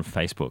brag on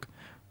Facebook.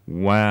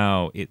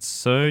 Wow, it's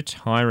so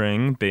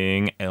tiring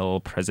being El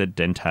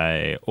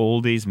Presidente.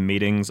 All these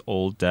meetings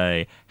all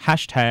day.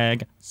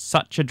 Hashtag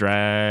such a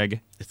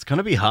drag. It's going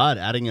to be hard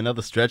adding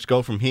another stretch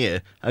goal from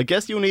here. I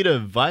guess you'll need a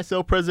Vice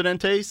El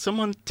Presidente,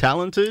 someone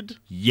talented.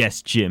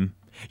 Yes, Jim.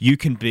 You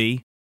can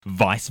be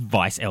Vice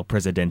El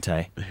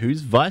Presidente.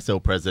 Who's Vice El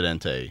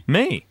Presidente?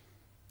 Me.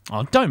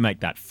 Oh, don't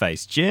make that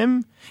face,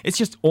 Jim. It's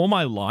just all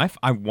my life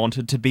I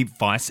wanted to be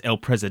Vice El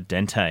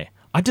Presidente.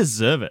 I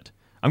deserve it.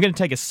 I'm going to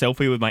take a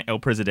selfie with my El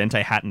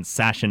Presidente hat and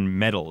sash and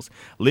medals.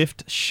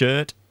 Lift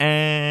shirt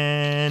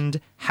and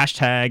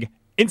hashtag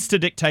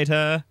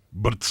Insta-Dictator.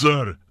 But,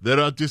 sir, there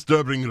are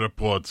disturbing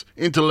reports.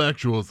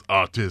 Intellectuals,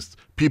 artists,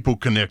 people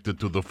connected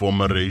to the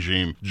former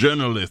regime,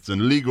 journalists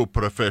and legal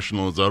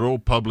professionals are all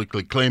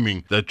publicly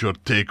claiming that your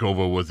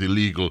takeover was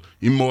illegal,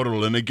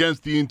 immoral, and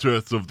against the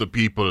interests of the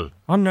people.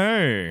 Oh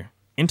no.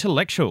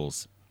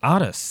 Intellectuals,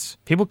 artists,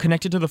 people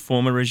connected to the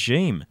former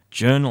regime,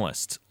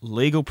 journalists,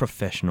 legal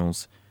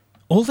professionals.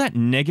 All that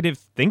negative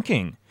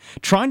thinking,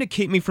 trying to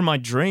keep me from my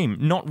dream,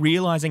 not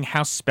realizing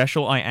how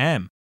special I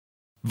am.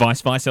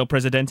 Vice El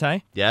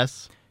Presidente?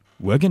 Yes?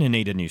 We're going to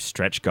need a new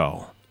stretch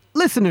goal.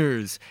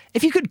 Listeners,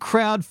 if you could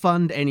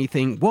crowdfund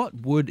anything,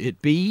 what would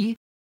it be?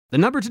 The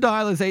number to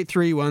dial is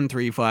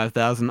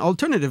 83135,000.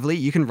 Alternatively,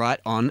 you can write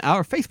on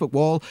our Facebook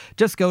wall.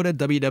 Just go to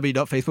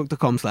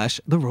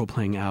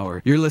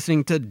www.facebook.com/theroleplayinghour. You're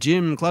listening to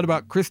Jim,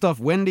 Clutterbuck, Kristoff,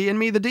 Wendy, and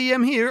me, the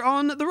DM, here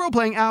on The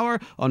Roleplaying Hour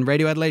on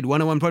Radio Adelaide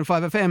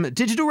 101.5 FM,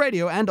 digital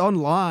radio, and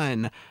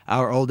online.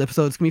 Our old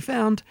episodes can be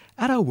found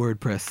at our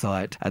WordPress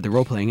site at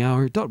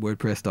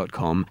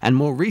theroleplayinghour.wordpress.com, and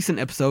more recent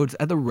episodes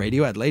at the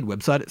Radio Adelaide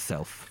website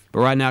itself.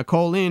 But right now,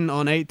 call in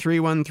on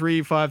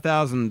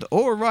 83135,000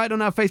 or write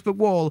on our Facebook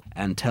wall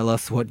and tell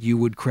us what you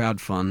would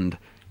crowdfund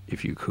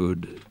if you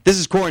could. This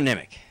is Corin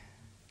Nimick.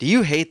 Do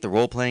you hate the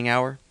role-playing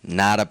hour?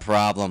 Not a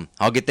problem.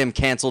 I'll get them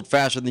canceled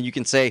faster than you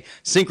can say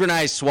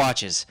synchronized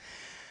swatches.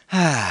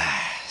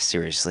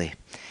 Seriously,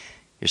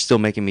 you're still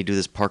making me do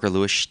this Parker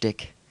Lewis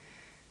shtick?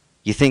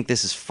 You think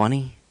this is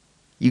funny?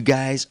 You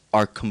guys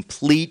are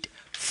complete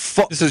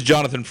This is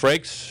Jonathan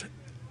Frakes,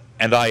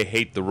 and I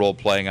hate the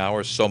role-playing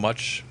hour so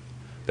much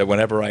that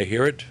whenever I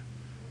hear it,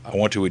 I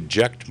want to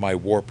eject my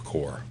warp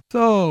core.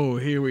 So,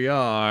 here we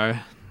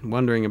are,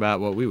 wondering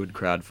about what we would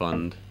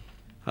crowdfund.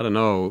 I don't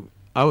know.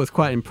 I was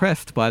quite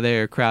impressed by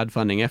their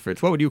crowdfunding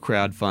efforts. What would you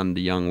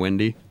crowdfund, young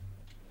Wendy?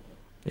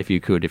 If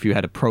you could, if you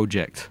had a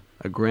project,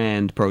 a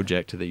grand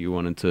project that you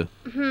wanted to...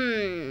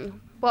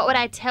 What would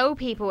I tell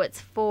people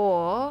it's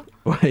for?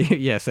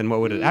 Yes, and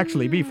what would it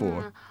actually be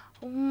for?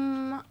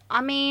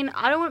 I mean,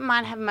 I don't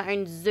mind having my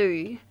own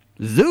zoo.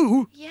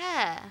 Zoo?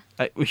 Yeah.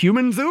 A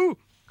human zoo?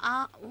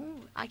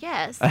 I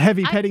guess. A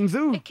heavy petting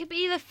zoo? It could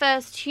be the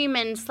first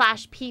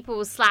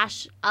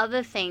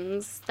human/people/other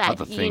things that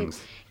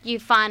you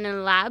find in a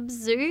lab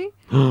zoo.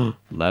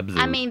 Lab zoo.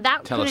 I mean,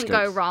 that couldn't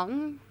go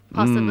wrong,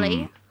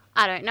 possibly.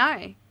 I don't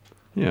know.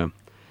 Yeah.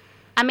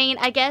 I mean,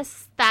 I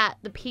guess that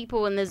the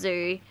people in the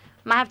zoo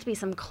might have to be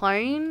some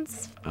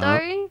clones,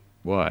 though.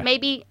 Why?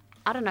 Maybe,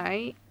 I don't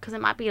know, because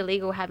it might be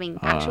illegal having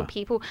actual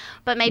people,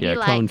 but maybe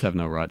like... clones have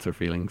no rights or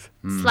feelings.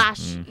 /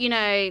 you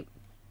know,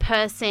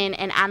 person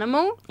and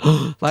animal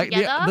like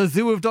the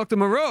zoo of Dr.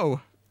 Moreau.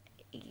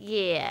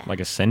 Yeah. Like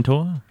a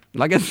centaur?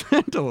 Like a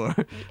centaur.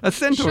 A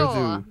centaur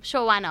zoo.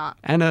 Sure, why not?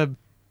 And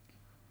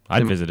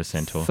I'd visit a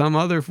centaur. Some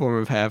other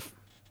form of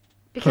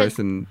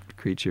half-person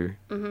creature.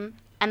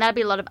 And that'd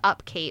be a lot of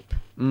upkeep.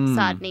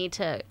 So I'd need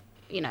to,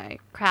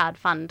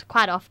 crowdfund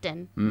quite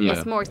often. Yeah.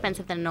 It's more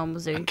expensive than a normal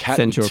zoo. A cat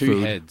with two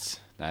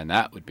heads. And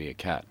that would be a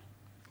cat.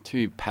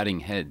 2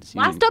 padding heads.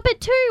 Why stop at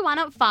 2? Why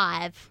not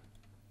 5?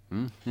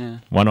 Yeah.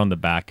 One on the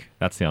back.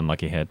 That's the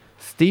unlucky head.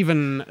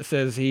 Stephen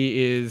says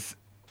he is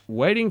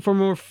waiting for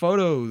more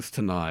photos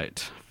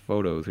tonight.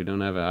 Photos. We don't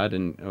have. I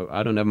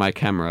don't have my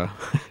camera.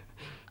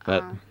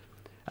 But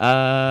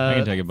I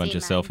can take a bunch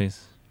of selfies.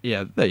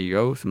 Yeah, there you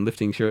go. Some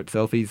lifting shirt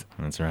selfies.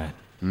 That's right.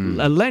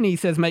 Lenny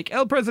says, make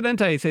El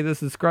Presidente say the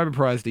subscriber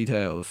prize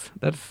details.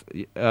 That's,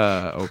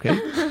 okay.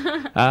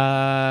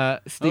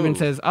 Steven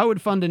says, I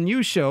would fund a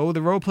new show,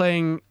 the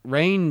role-playing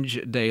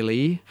Range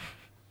Daily.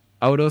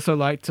 I would also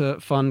like to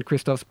fund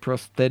Kristoff's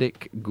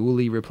prosthetic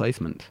ghoulie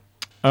replacement.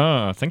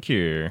 Oh, thank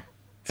you.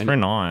 It's very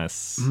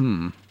nice.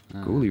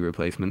 Ghoulie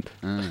replacement.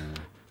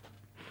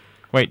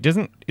 Wait,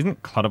 isn't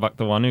Clutterbuck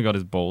the one who got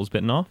his balls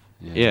bitten off?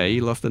 Yeah, he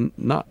lost a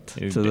nut.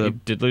 He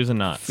did lose a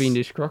nut.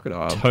 Fiendish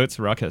crocodile. Totes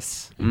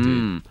ruckus.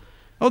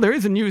 Oh,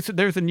 there's a new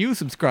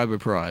subscriber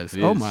prize.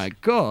 Oh my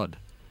god!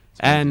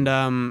 And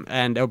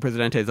El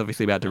Presidente is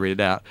obviously about to read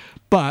it out.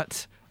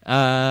 But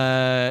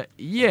this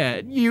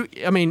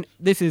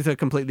is a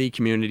completely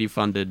community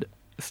funded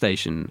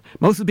station.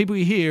 Most of the people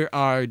you hear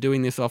are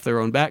doing this off their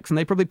own backs, and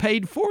they probably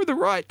paid for the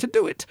right to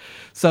do it.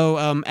 So,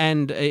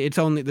 and it's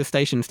only the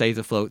station stays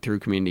afloat through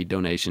community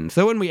donations.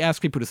 So when we ask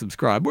people to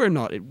subscribe, we're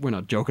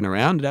not joking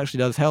around. It actually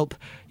does help.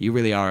 You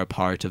really are a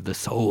part of the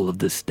soul of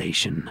the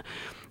station.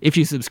 If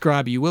you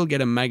subscribe, you will get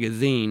a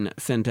magazine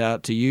sent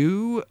out to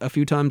you a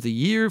few times a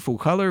year, full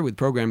color with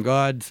program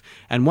guides,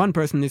 and one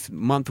person this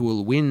month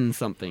will win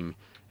something.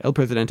 El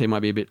Presidente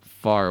might be a bit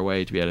far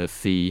away to be able to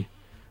see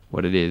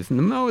what it is.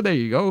 No, there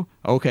you go.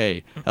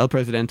 Okay, El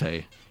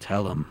Presidente,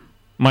 tell them.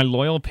 My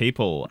loyal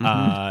people,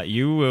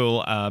 you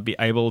will be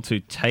able to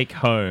take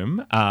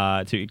home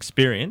to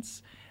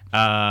experience,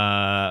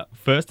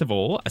 first of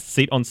all, a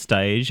seat on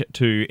stage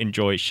to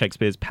enjoy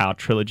Shakespeare's Power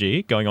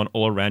Trilogy going on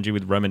all around you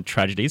with Roman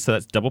tragedies. So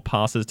that's double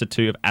passes to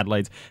 2 of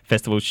Adelaide's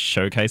festival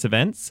showcase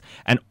events.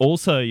 And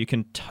also you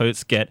can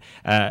totes get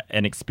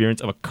an experience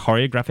of a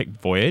choreographic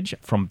voyage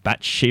from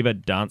Bathsheba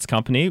Dance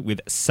Company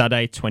with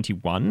Sade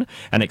 21,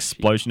 an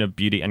explosion of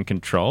beauty and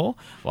control.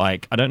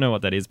 Like, I don't know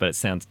what that is, but it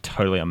sounds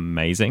totally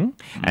amazing.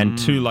 And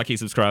 2 lucky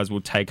subscribers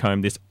will take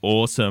home this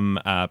awesome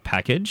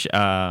package,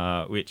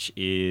 which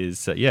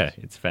is,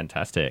 it's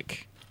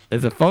fantastic.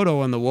 There's a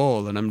photo on the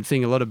wall, and I'm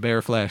seeing a lot of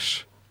bare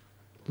flesh.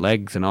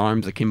 Legs and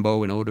arms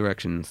akimbo in all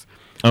directions.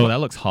 Oh, that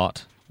looks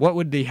hot. What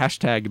would the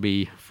hashtag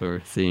be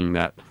for seeing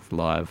that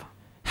live?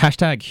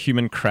 Hashtag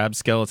human crab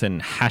skeleton.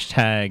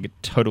 Hashtag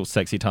total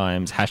sexy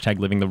times. Hashtag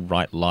living the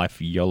right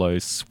life. YOLO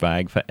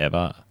swag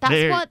forever.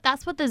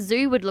 That's what the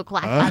zoo would look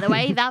like, by the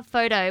way. That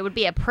photo would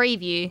be a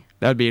preview.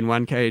 That would be in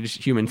one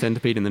cage, human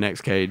centipede in the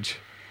next cage.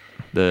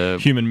 The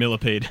human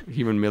millipede.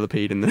 Human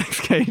millipede in the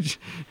next cage.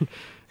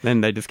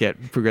 Then they just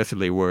get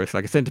progressively worse.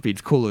 Like a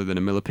centipede's cooler than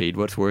a millipede.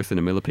 What's worse than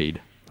a millipede?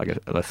 Like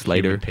a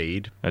slater?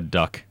 A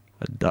duck.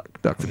 A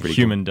duck. Duck's a pretty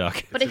human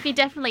duck. But if you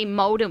definitely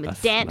mould them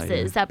with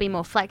dancers, that'd be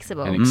more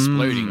flexible. An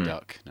exploding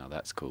duck. Now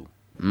that's cool.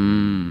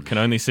 Can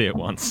only see it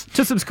once.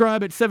 To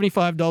subscribe, it's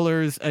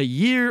 $75 a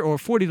year or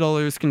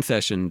 $40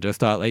 concession. Just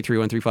dial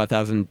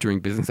 831-35000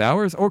 during business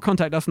hours, or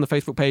contact us on the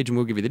Facebook page and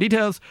we'll give you the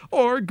details,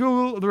 or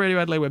Google the Radio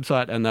Adelaide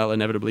website and they'll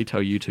inevitably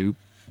tell you to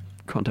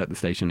contact the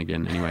station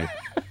again anyway.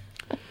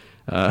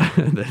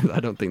 I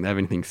don't think they have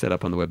anything set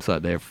up on the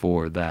website there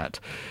for that.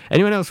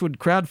 Anyone else would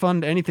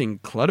crowdfund anything?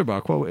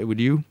 Clutterbuck, what would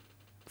you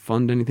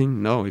fund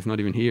anything? No, he's not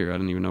even here. I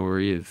don't even know where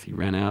he is. He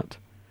ran out.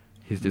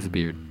 He's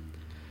disappeared.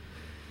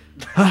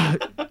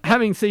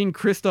 Having seen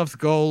Kristoff's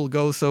goal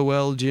go so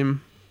well,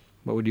 Jim,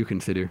 what would you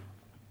consider?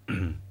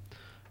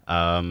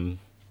 I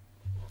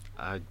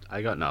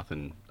got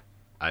nothing.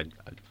 I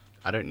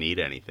don't need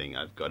anything.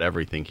 I've got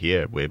everything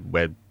here. We're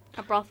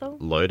a brothel?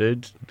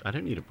 Loaded. I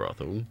don't need a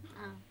brothel.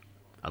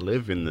 I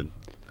live in the...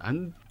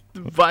 I'm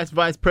the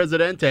Vice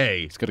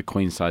Presidente. He's got a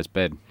queen-size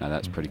bed. Now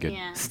that's pretty good.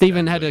 Yeah.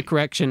 Stephen had a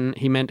correction.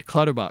 He meant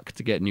Clutterbuck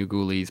to get new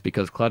ghoulies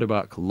because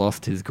Clutterbuck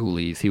lost his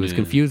ghoulies. He was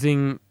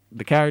confusing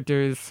the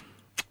characters.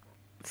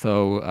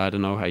 So I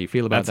don't know how you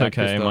feel about that. That's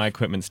okay. Kristoff. My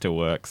equipment still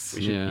works.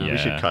 We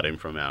should cut him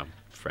from our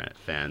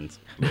fans.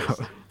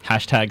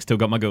 Hashtag still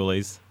got my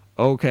ghoulies.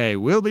 Okay,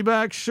 we'll be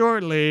back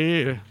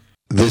shortly.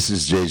 This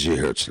is J.J.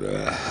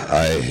 Hertzler.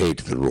 I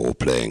hate the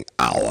role-playing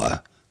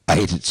hour. I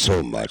hate it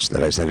so much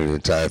that I sent an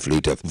entire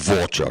fleet of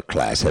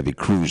Vulture-class heavy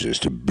cruisers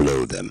to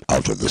blow them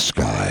out of the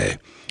sky.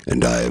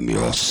 And I am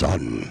your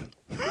son.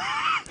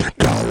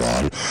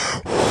 Gowron.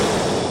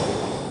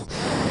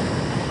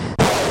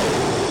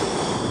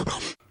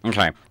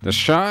 Okay, the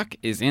shark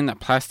is in a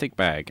plastic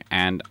bag,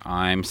 and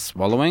I'm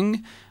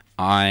swallowing,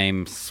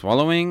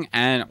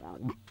 and...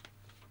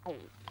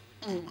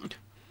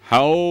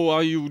 How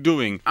are you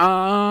doing?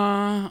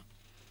 Oh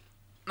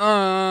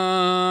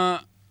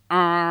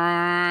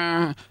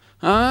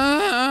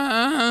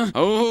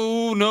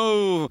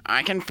no!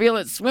 I can feel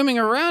it swimming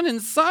around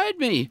inside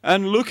me.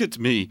 And look at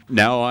me.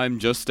 Now I'm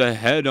just a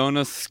head on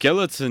a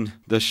skeleton.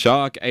 The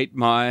shark ate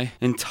my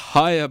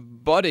entire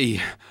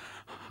body.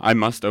 I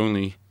must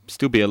only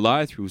still be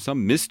alive through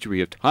some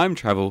mystery of time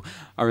travel,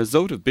 a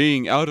result of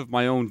being out of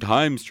my own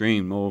time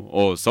stream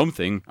or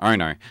something. I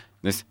know.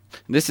 This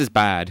is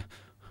bad.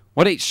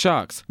 What eats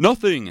sharks?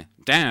 Nothing.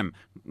 Damn.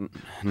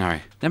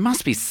 No. There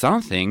must be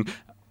something.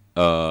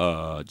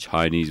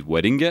 Chinese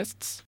wedding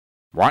guests?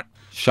 What?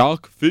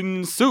 Shark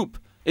fin soup.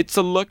 It's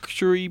a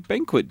luxury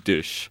banquet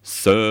dish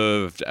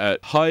served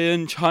at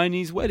high-end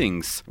Chinese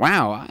weddings.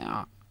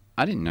 Wow,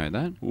 I didn't know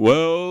that.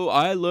 Well,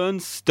 I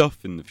learned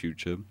stuff in the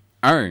future.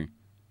 Oh,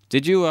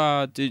 did you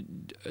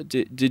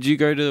did you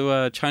go to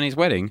a Chinese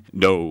wedding?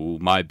 No,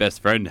 my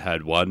best friend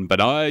had one,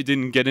 but I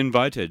didn't get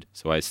invited,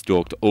 so I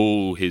stalked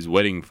all his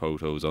wedding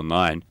photos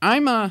online.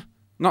 I'm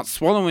not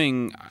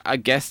swallowing a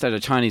guest at a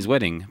Chinese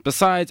wedding.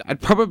 Besides,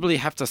 I'd probably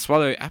have to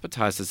swallow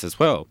appetizers as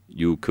well.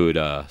 You could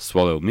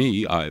swallow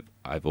me.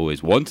 I've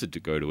always wanted to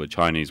go to a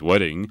Chinese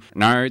wedding.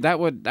 No, that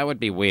would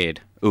be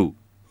weird. Ooh.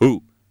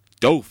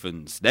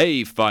 Dolphins,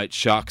 they fight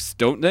sharks,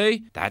 don't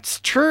they? That's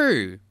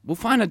true. We'll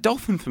find a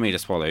dolphin for me to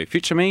swallow.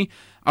 Future me,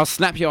 I'll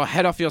snap your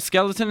head off your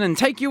skeleton and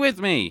take you with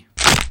me.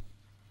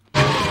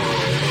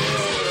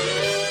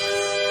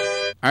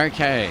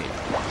 Okay.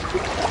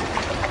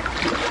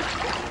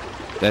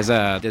 There's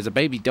a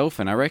baby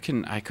dolphin. I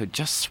reckon I could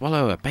just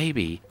swallow a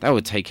baby. That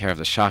would take care of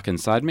the shark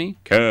inside me.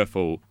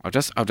 Careful. I'll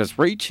just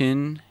reach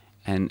in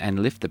and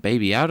lift the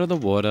baby out of the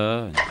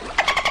water.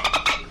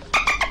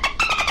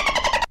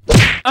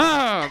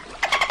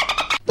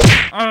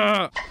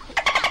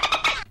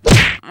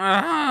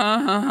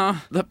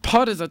 The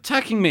pod is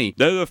attacking me.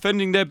 They're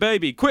offending their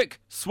baby. Quick,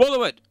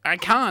 swallow it. I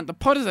can't. The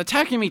pod is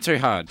attacking me too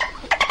hard.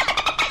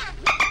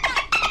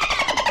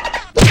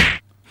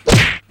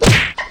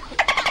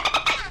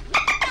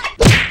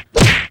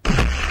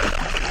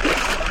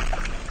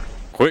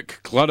 Quick,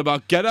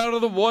 Clutterbuck, get out of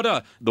the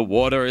water. The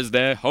water is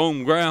their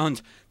home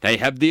ground. They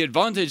have the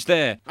advantage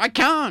there. I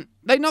can't.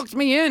 They knocked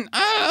me in.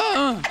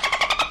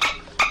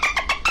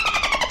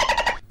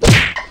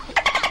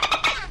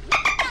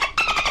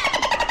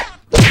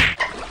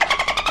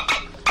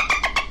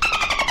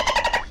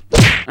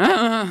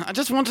 I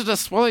just wanted to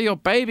swallow your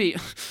baby.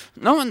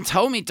 No one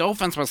told me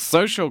dolphins were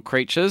social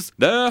creatures.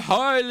 They're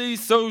highly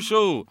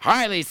social.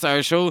 Highly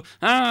social?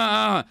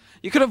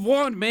 You could have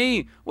warned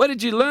me. Where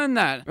did you learn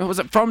that? Was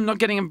it from not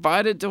getting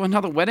invited to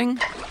another wedding?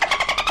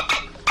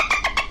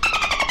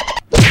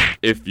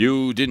 If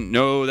you didn't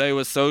know they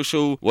were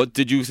social, what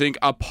did you think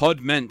a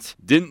pod meant?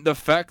 Didn't the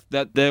fact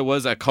that there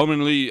was a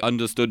commonly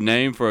understood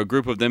name for a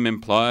group of them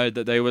imply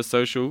that they were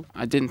social?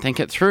 I didn't think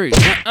it through.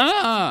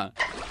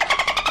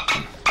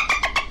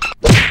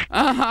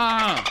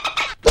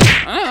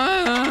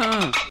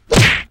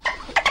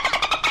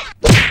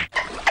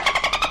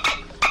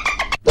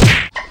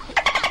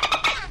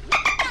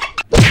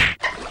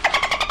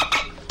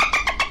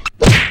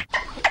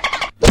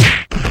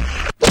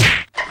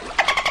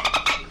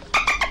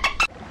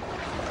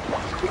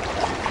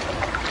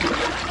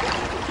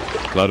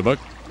 Clutterbuck.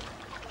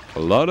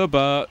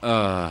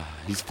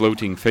 He's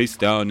floating face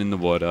down in the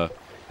water,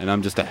 and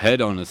I'm just a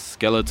head on a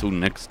skeletal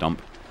neck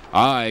stump.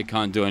 I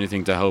can't do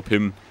anything to help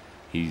him.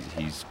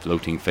 He's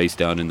floating face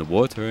down in the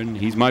water, and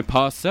he's my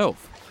past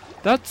self.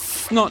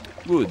 That's not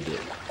good.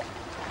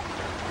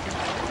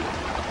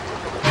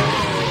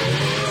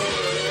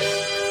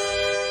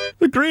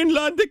 The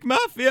Greenlandic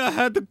Mafia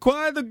had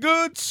quite a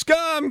good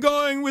scam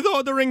going with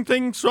ordering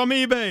things from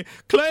eBay,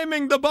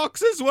 claiming the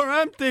boxes were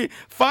empty,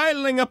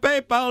 filing a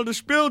PayPal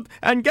dispute,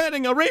 and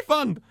getting a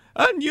refund.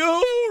 And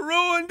you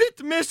ruined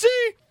it, Missy?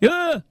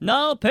 Yeah,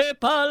 now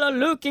PayPal are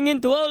looking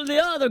into all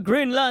the other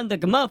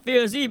Greenlandic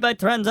Mafia's eBay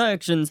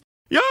transactions.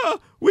 Yeah,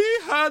 we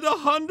had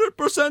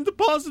 100%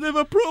 positive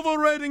approval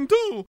rating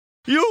too.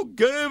 You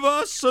gave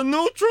us a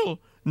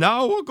neutral.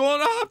 Now we're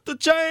gonna have to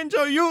change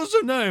our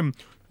username.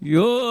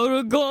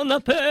 You're gonna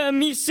pay,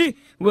 Missy.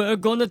 We're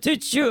gonna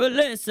teach you a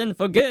lesson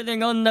for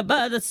getting on the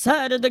bad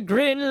side of the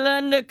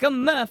Greenlandic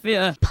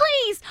Mafia.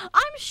 Please,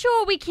 I'm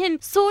sure we can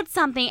sort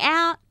something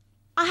out.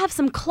 I have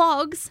some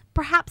clogs.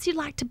 Perhaps you'd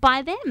like to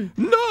buy them.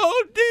 No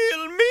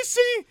deal,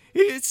 Missy.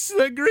 It's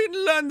the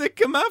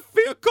Greenlandic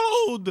Mafia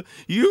code.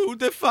 You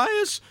defy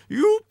us,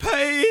 you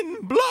pay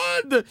in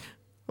blood.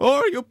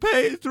 Or you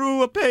pay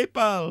through a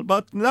PayPal.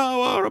 But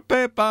now our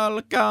PayPal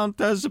account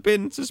has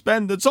been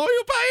suspended, so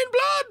you pay in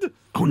blood.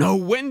 Oh no,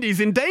 Wendy's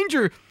in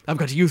danger. I've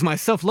got to use my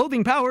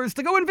self-loathing powers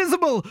to go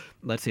invisible.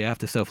 Let's see, I have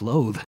to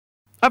self-loathe.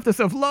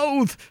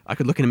 I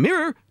could look in a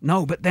mirror.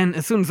 No, but then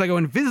as soon as I go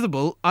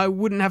invisible, I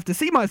wouldn't have to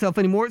see myself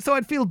anymore, so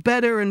I'd feel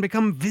better and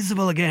become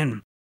visible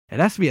again. It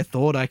has to be a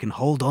thought I can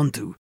hold on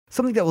to.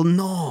 Something that will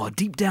gnaw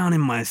deep down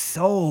in my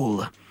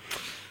soul.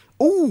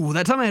 Ooh,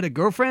 that time I had a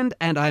girlfriend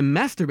and I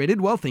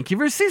masturbated while thinking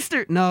of her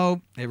sister.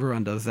 No,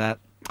 everyone does that.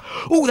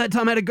 Ooh, that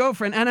time I had a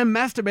girlfriend and I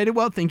masturbated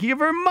while thinking of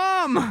her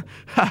mom.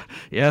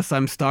 Yes,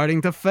 I'm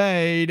starting to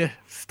fade.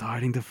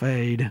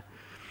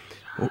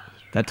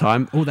 That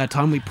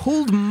time we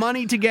pulled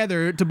money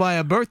together to buy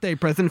a birthday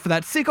present for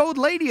that sick old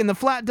lady in the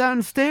flat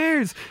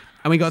downstairs.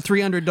 And we got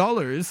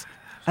 $300.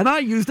 And I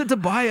used it to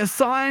buy a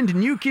signed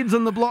New Kids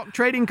on the Block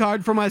trading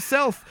card for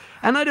myself.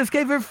 And I just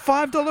gave her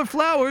 $5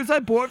 flowers I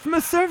bought from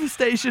a service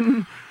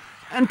station.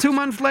 And 2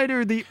 months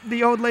later,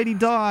 the old lady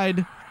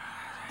died.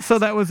 So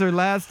that was her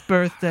last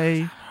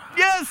birthday.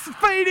 Yes,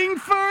 fading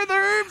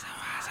further.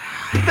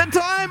 The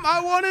time I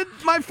wanted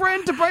my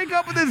friend to break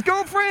up with his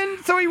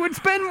girlfriend so he would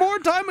spend more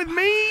time with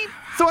me.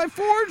 So I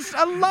forged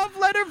a love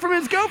letter from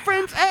his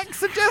girlfriend's ex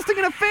suggesting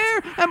an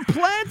affair and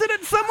planted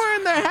it somewhere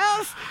in their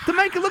house to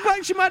make it look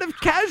like she might have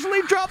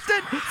casually dropped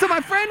it so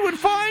my friend would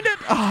find it.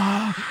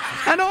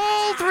 And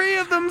all 3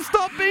 of them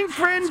stopped being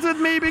friends with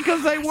me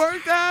because they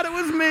worked out it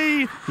was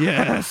me.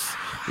 Yes.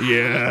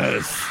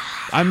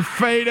 I'm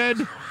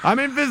faded. I'm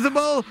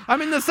invisible.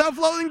 I'm in the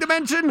self-loathing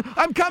dimension.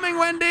 I'm coming,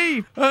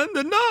 Wendy. And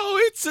now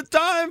it's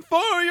time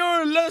for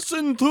your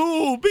lesson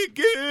to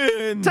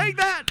begin. Take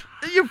that,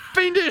 you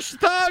fiendish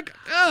thug.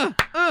 And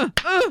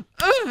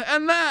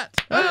that.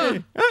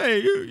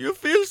 Hey, you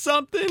feel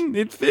something?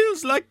 It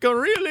feels like a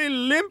really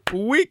limp,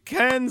 weak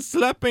hand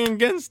slapping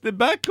against the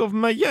back of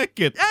my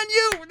jacket. And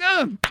you.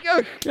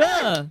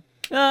 Yeah,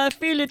 I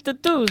feel it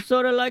too.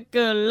 Sort of like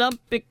a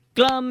lumpy,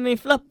 glummy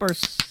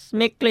flippers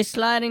smickly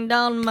sliding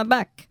down my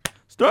back.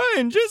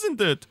 Strange,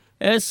 isn't it?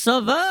 It's a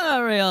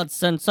very odd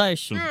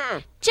sensation.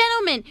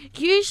 Gentlemen,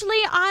 usually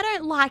I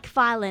don't like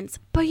violence,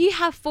 but you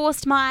have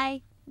forced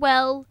not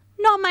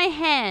my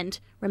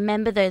hand.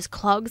 Remember those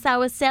clogs I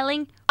was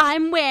selling?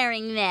 I'm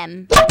wearing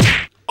them.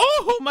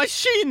 Oh, my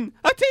shin!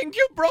 I think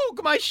you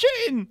broke my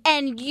shin!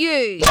 And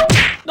you.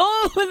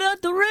 Oh,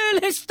 that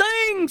really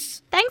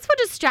stings! Thanks for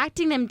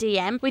distracting them,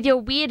 DM, with your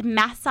weird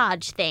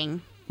massage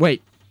thing.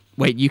 Wait,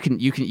 you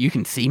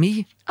can see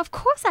me? Of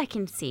course I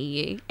can see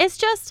you. It's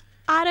just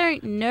I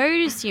don't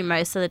notice you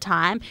most of the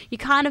time. You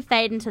kind of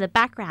fade into the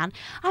background.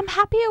 I'm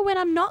happier when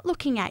I'm not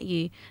looking at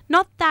you.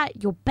 Not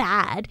that you're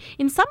bad.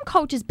 In some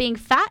cultures, being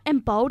fat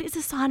and bold is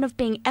a sign of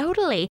being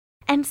elderly.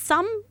 And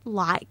some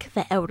like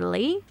the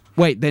elderly.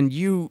 Wait, then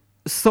you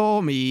saw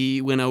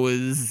me when I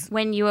was...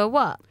 When you were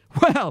what?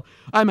 Well,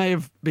 I may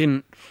have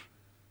been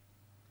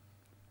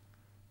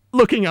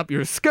looking up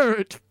your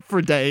skirt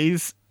for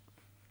days.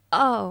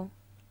 Oh,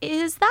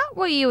 is that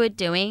what you were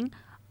doing?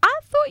 I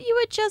thought you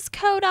were just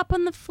curled up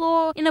on the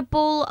floor in a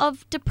ball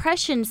of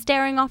depression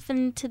staring off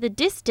into the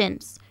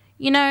distance.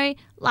 You know,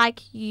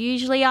 like you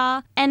usually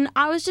are. And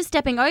I was just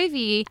stepping over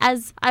you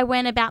as I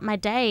went about my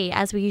day,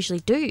 as we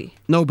usually do.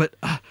 No, but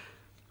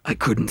I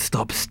couldn't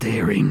stop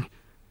staring.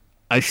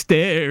 I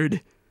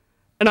stared.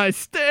 And I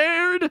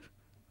stared.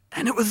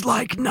 And it was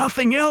like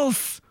nothing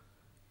else.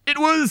 It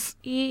was...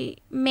 You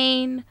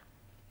mean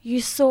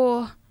you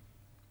saw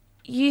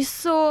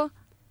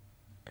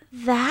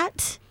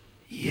that?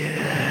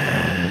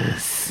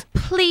 Yes.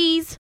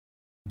 Please,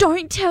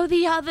 don't tell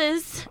the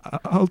others.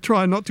 I'll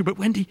try not to, but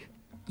Wendy,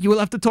 you will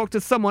have to talk to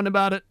someone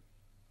about it.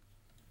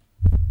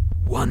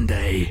 One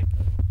day.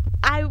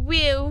 I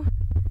will.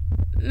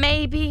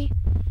 Maybe.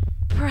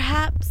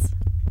 Perhaps.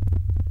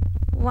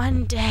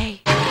 One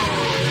day.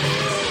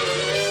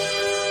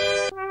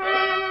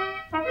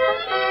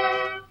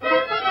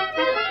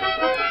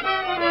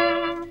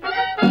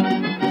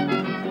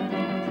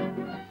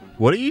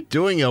 What are you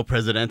doing, El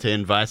Presidente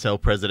and Vice El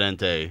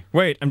Presidente?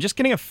 Wait, I'm just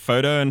getting a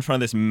photo in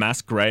front of this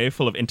mass grave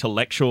full of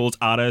intellectuals,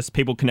 artists,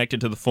 people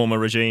connected to the former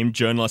regime,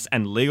 journalists,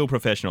 and legal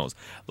professionals.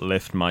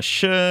 Lift my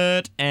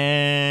shirt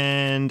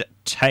and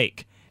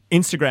take.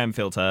 Instagram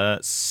filter,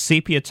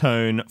 sepia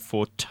tone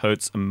for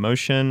Totes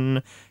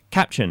emotion.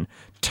 Caption,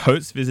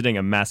 Totes visiting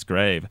a mass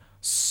grave.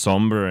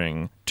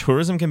 Sombering.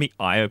 Tourism can be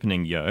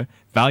eye-opening, yo.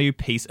 Value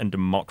peace and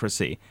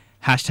democracy.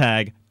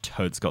 Hashtag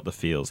Totes got the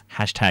feels.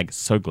 Hashtag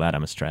so glad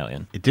I'm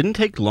Australian. It didn't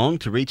take long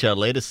to reach our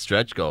latest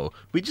stretch goal.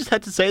 We just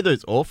had to say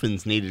those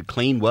orphans needed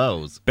clean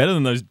wells. Better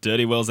than those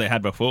dirty wells they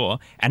had before.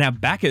 And our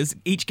backers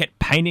each get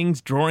paintings,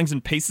 drawings,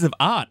 and pieces of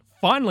art.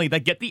 Finally, they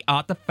get the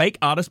art the fake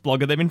artist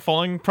blogger they've been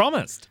following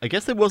promised. I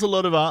guess there was a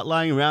lot of art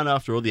lying around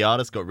after all the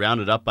artists got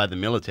rounded up by the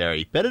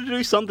military. Better to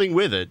do something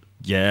with it.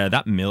 Yeah,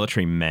 that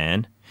military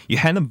man. You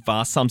hand them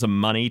vast sums of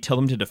money, tell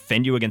them to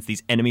defend you against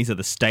these enemies of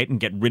the state and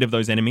get rid of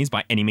those enemies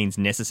by any means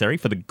necessary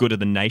for the good of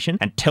the nation,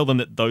 and tell them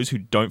that those who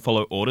don't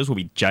follow orders will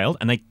be jailed,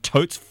 and they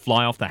totes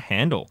fly off the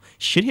handle.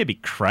 Shit here be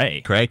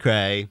cray.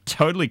 Cray.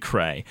 Totally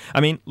cray.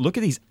 I mean, look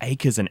at these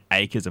acres and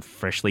acres of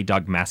freshly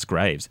dug mass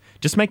graves.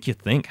 Just make you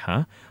think,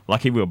 huh?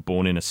 Lucky we were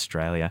born in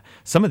Australia.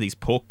 Some of these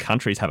poor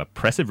countries have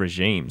oppressive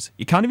regimes.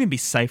 You can't even be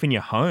safe in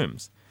your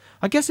homes.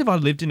 I guess if I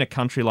lived in a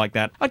country like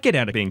that, I'd get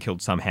out of being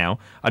killed somehow.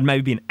 I'd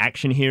maybe be an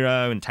action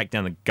hero and take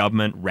down the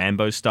government,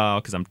 Rambo style,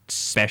 because I'm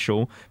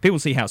special. People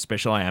see how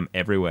special I am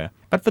everywhere.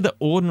 But for the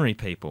ordinary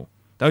people,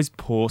 those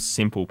poor,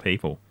 simple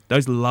people,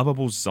 those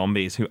lovable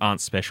zombies who aren't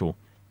special,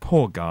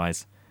 poor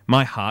guys,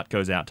 my heart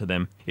goes out to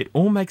them. It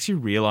all makes you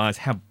realise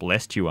how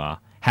blessed you are.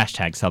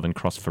 Hashtag Southern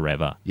Cross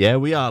forever. Yeah,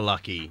 we are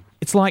lucky.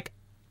 It's like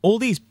all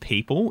these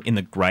people in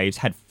the graves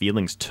had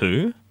feelings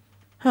too?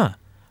 Huh,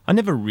 I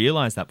never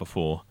realised that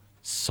before.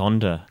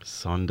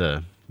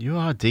 Sonder. You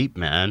are deep,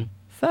 man.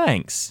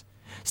 Thanks.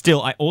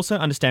 Still, I also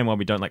understand why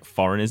we don't like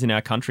foreigners in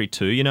our country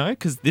too, you know,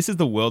 because this is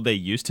the world they're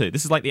used to.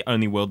 This is like the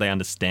only world they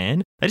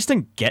understand. They just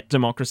don't get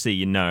democracy,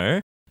 you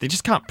know. They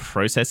just can't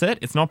process it.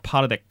 It's not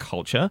part of their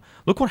culture.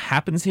 Look what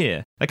happens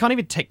here. They can't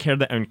even take care of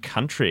their own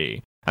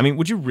country. I mean,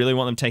 would you really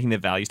want them taking their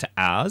values to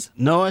ours?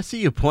 No, I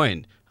see your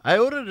point. I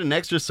ordered an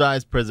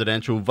extra-sized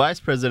presidential,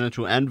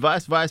 vice-presidential, and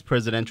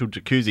vice-vice-presidential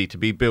jacuzzi to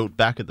be built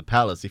back at the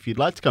palace if you'd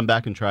like to come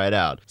back and try it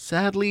out.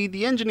 Sadly,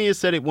 the engineer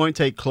said it won't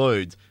take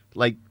clothes,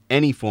 like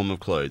any form of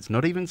clothes,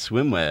 not even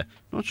swimwear.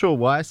 Not sure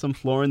why, some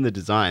flaw in the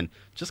design.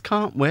 Just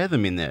can't wear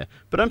them in there,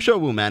 but I'm sure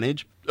we'll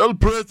manage. El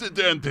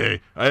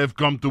Presidente, I have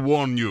come to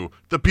warn you.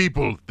 The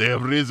people, they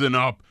have risen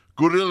up.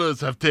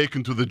 Guerrillas have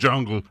taken to the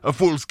jungle. A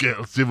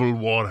full-scale civil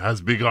war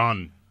has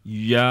begun.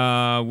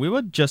 Yeah, we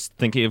were just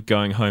thinking of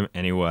going home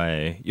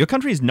anyway. Your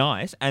country is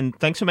nice, and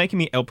thanks for making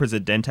me El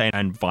Presidente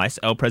and Vice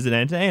El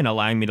Presidente and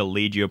allowing me to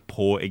lead your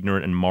poor,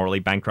 ignorant, and morally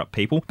bankrupt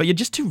people. But you're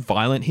just too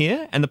violent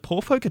here, and the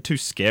poor folk are too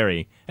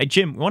scary. Hey,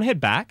 Jim, want to head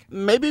back?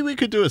 Maybe we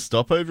could do a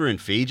stopover in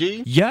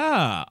Fiji?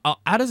 Yeah, I'll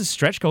add as a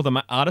stretch goal that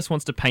my artist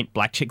wants to paint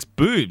black chicks'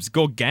 boobs,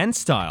 Gorgan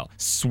style.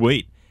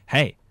 Sweet.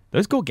 Hey,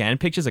 those Gorgan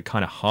pictures are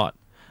kind of hot.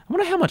 I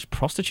wonder how much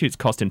prostitutes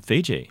cost in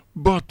Fiji.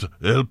 But,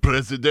 El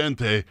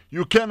Presidente,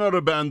 you cannot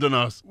abandon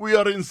us. We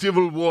are in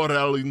civil war.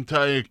 Our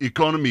entire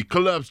economy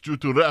collapsed due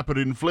to rapid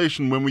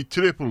inflation when we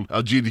tripled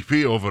our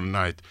GDP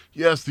overnight.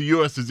 Yes, the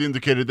US has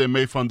indicated they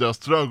may fund our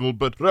struggle,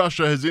 but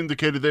Russia has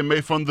indicated they may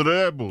fund the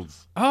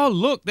rebels. Oh,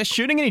 look, they're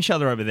shooting at each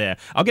other over there.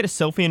 I'll get a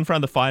selfie in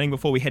front of the fighting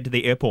before we head to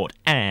the airport.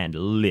 And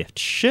lift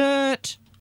shirt.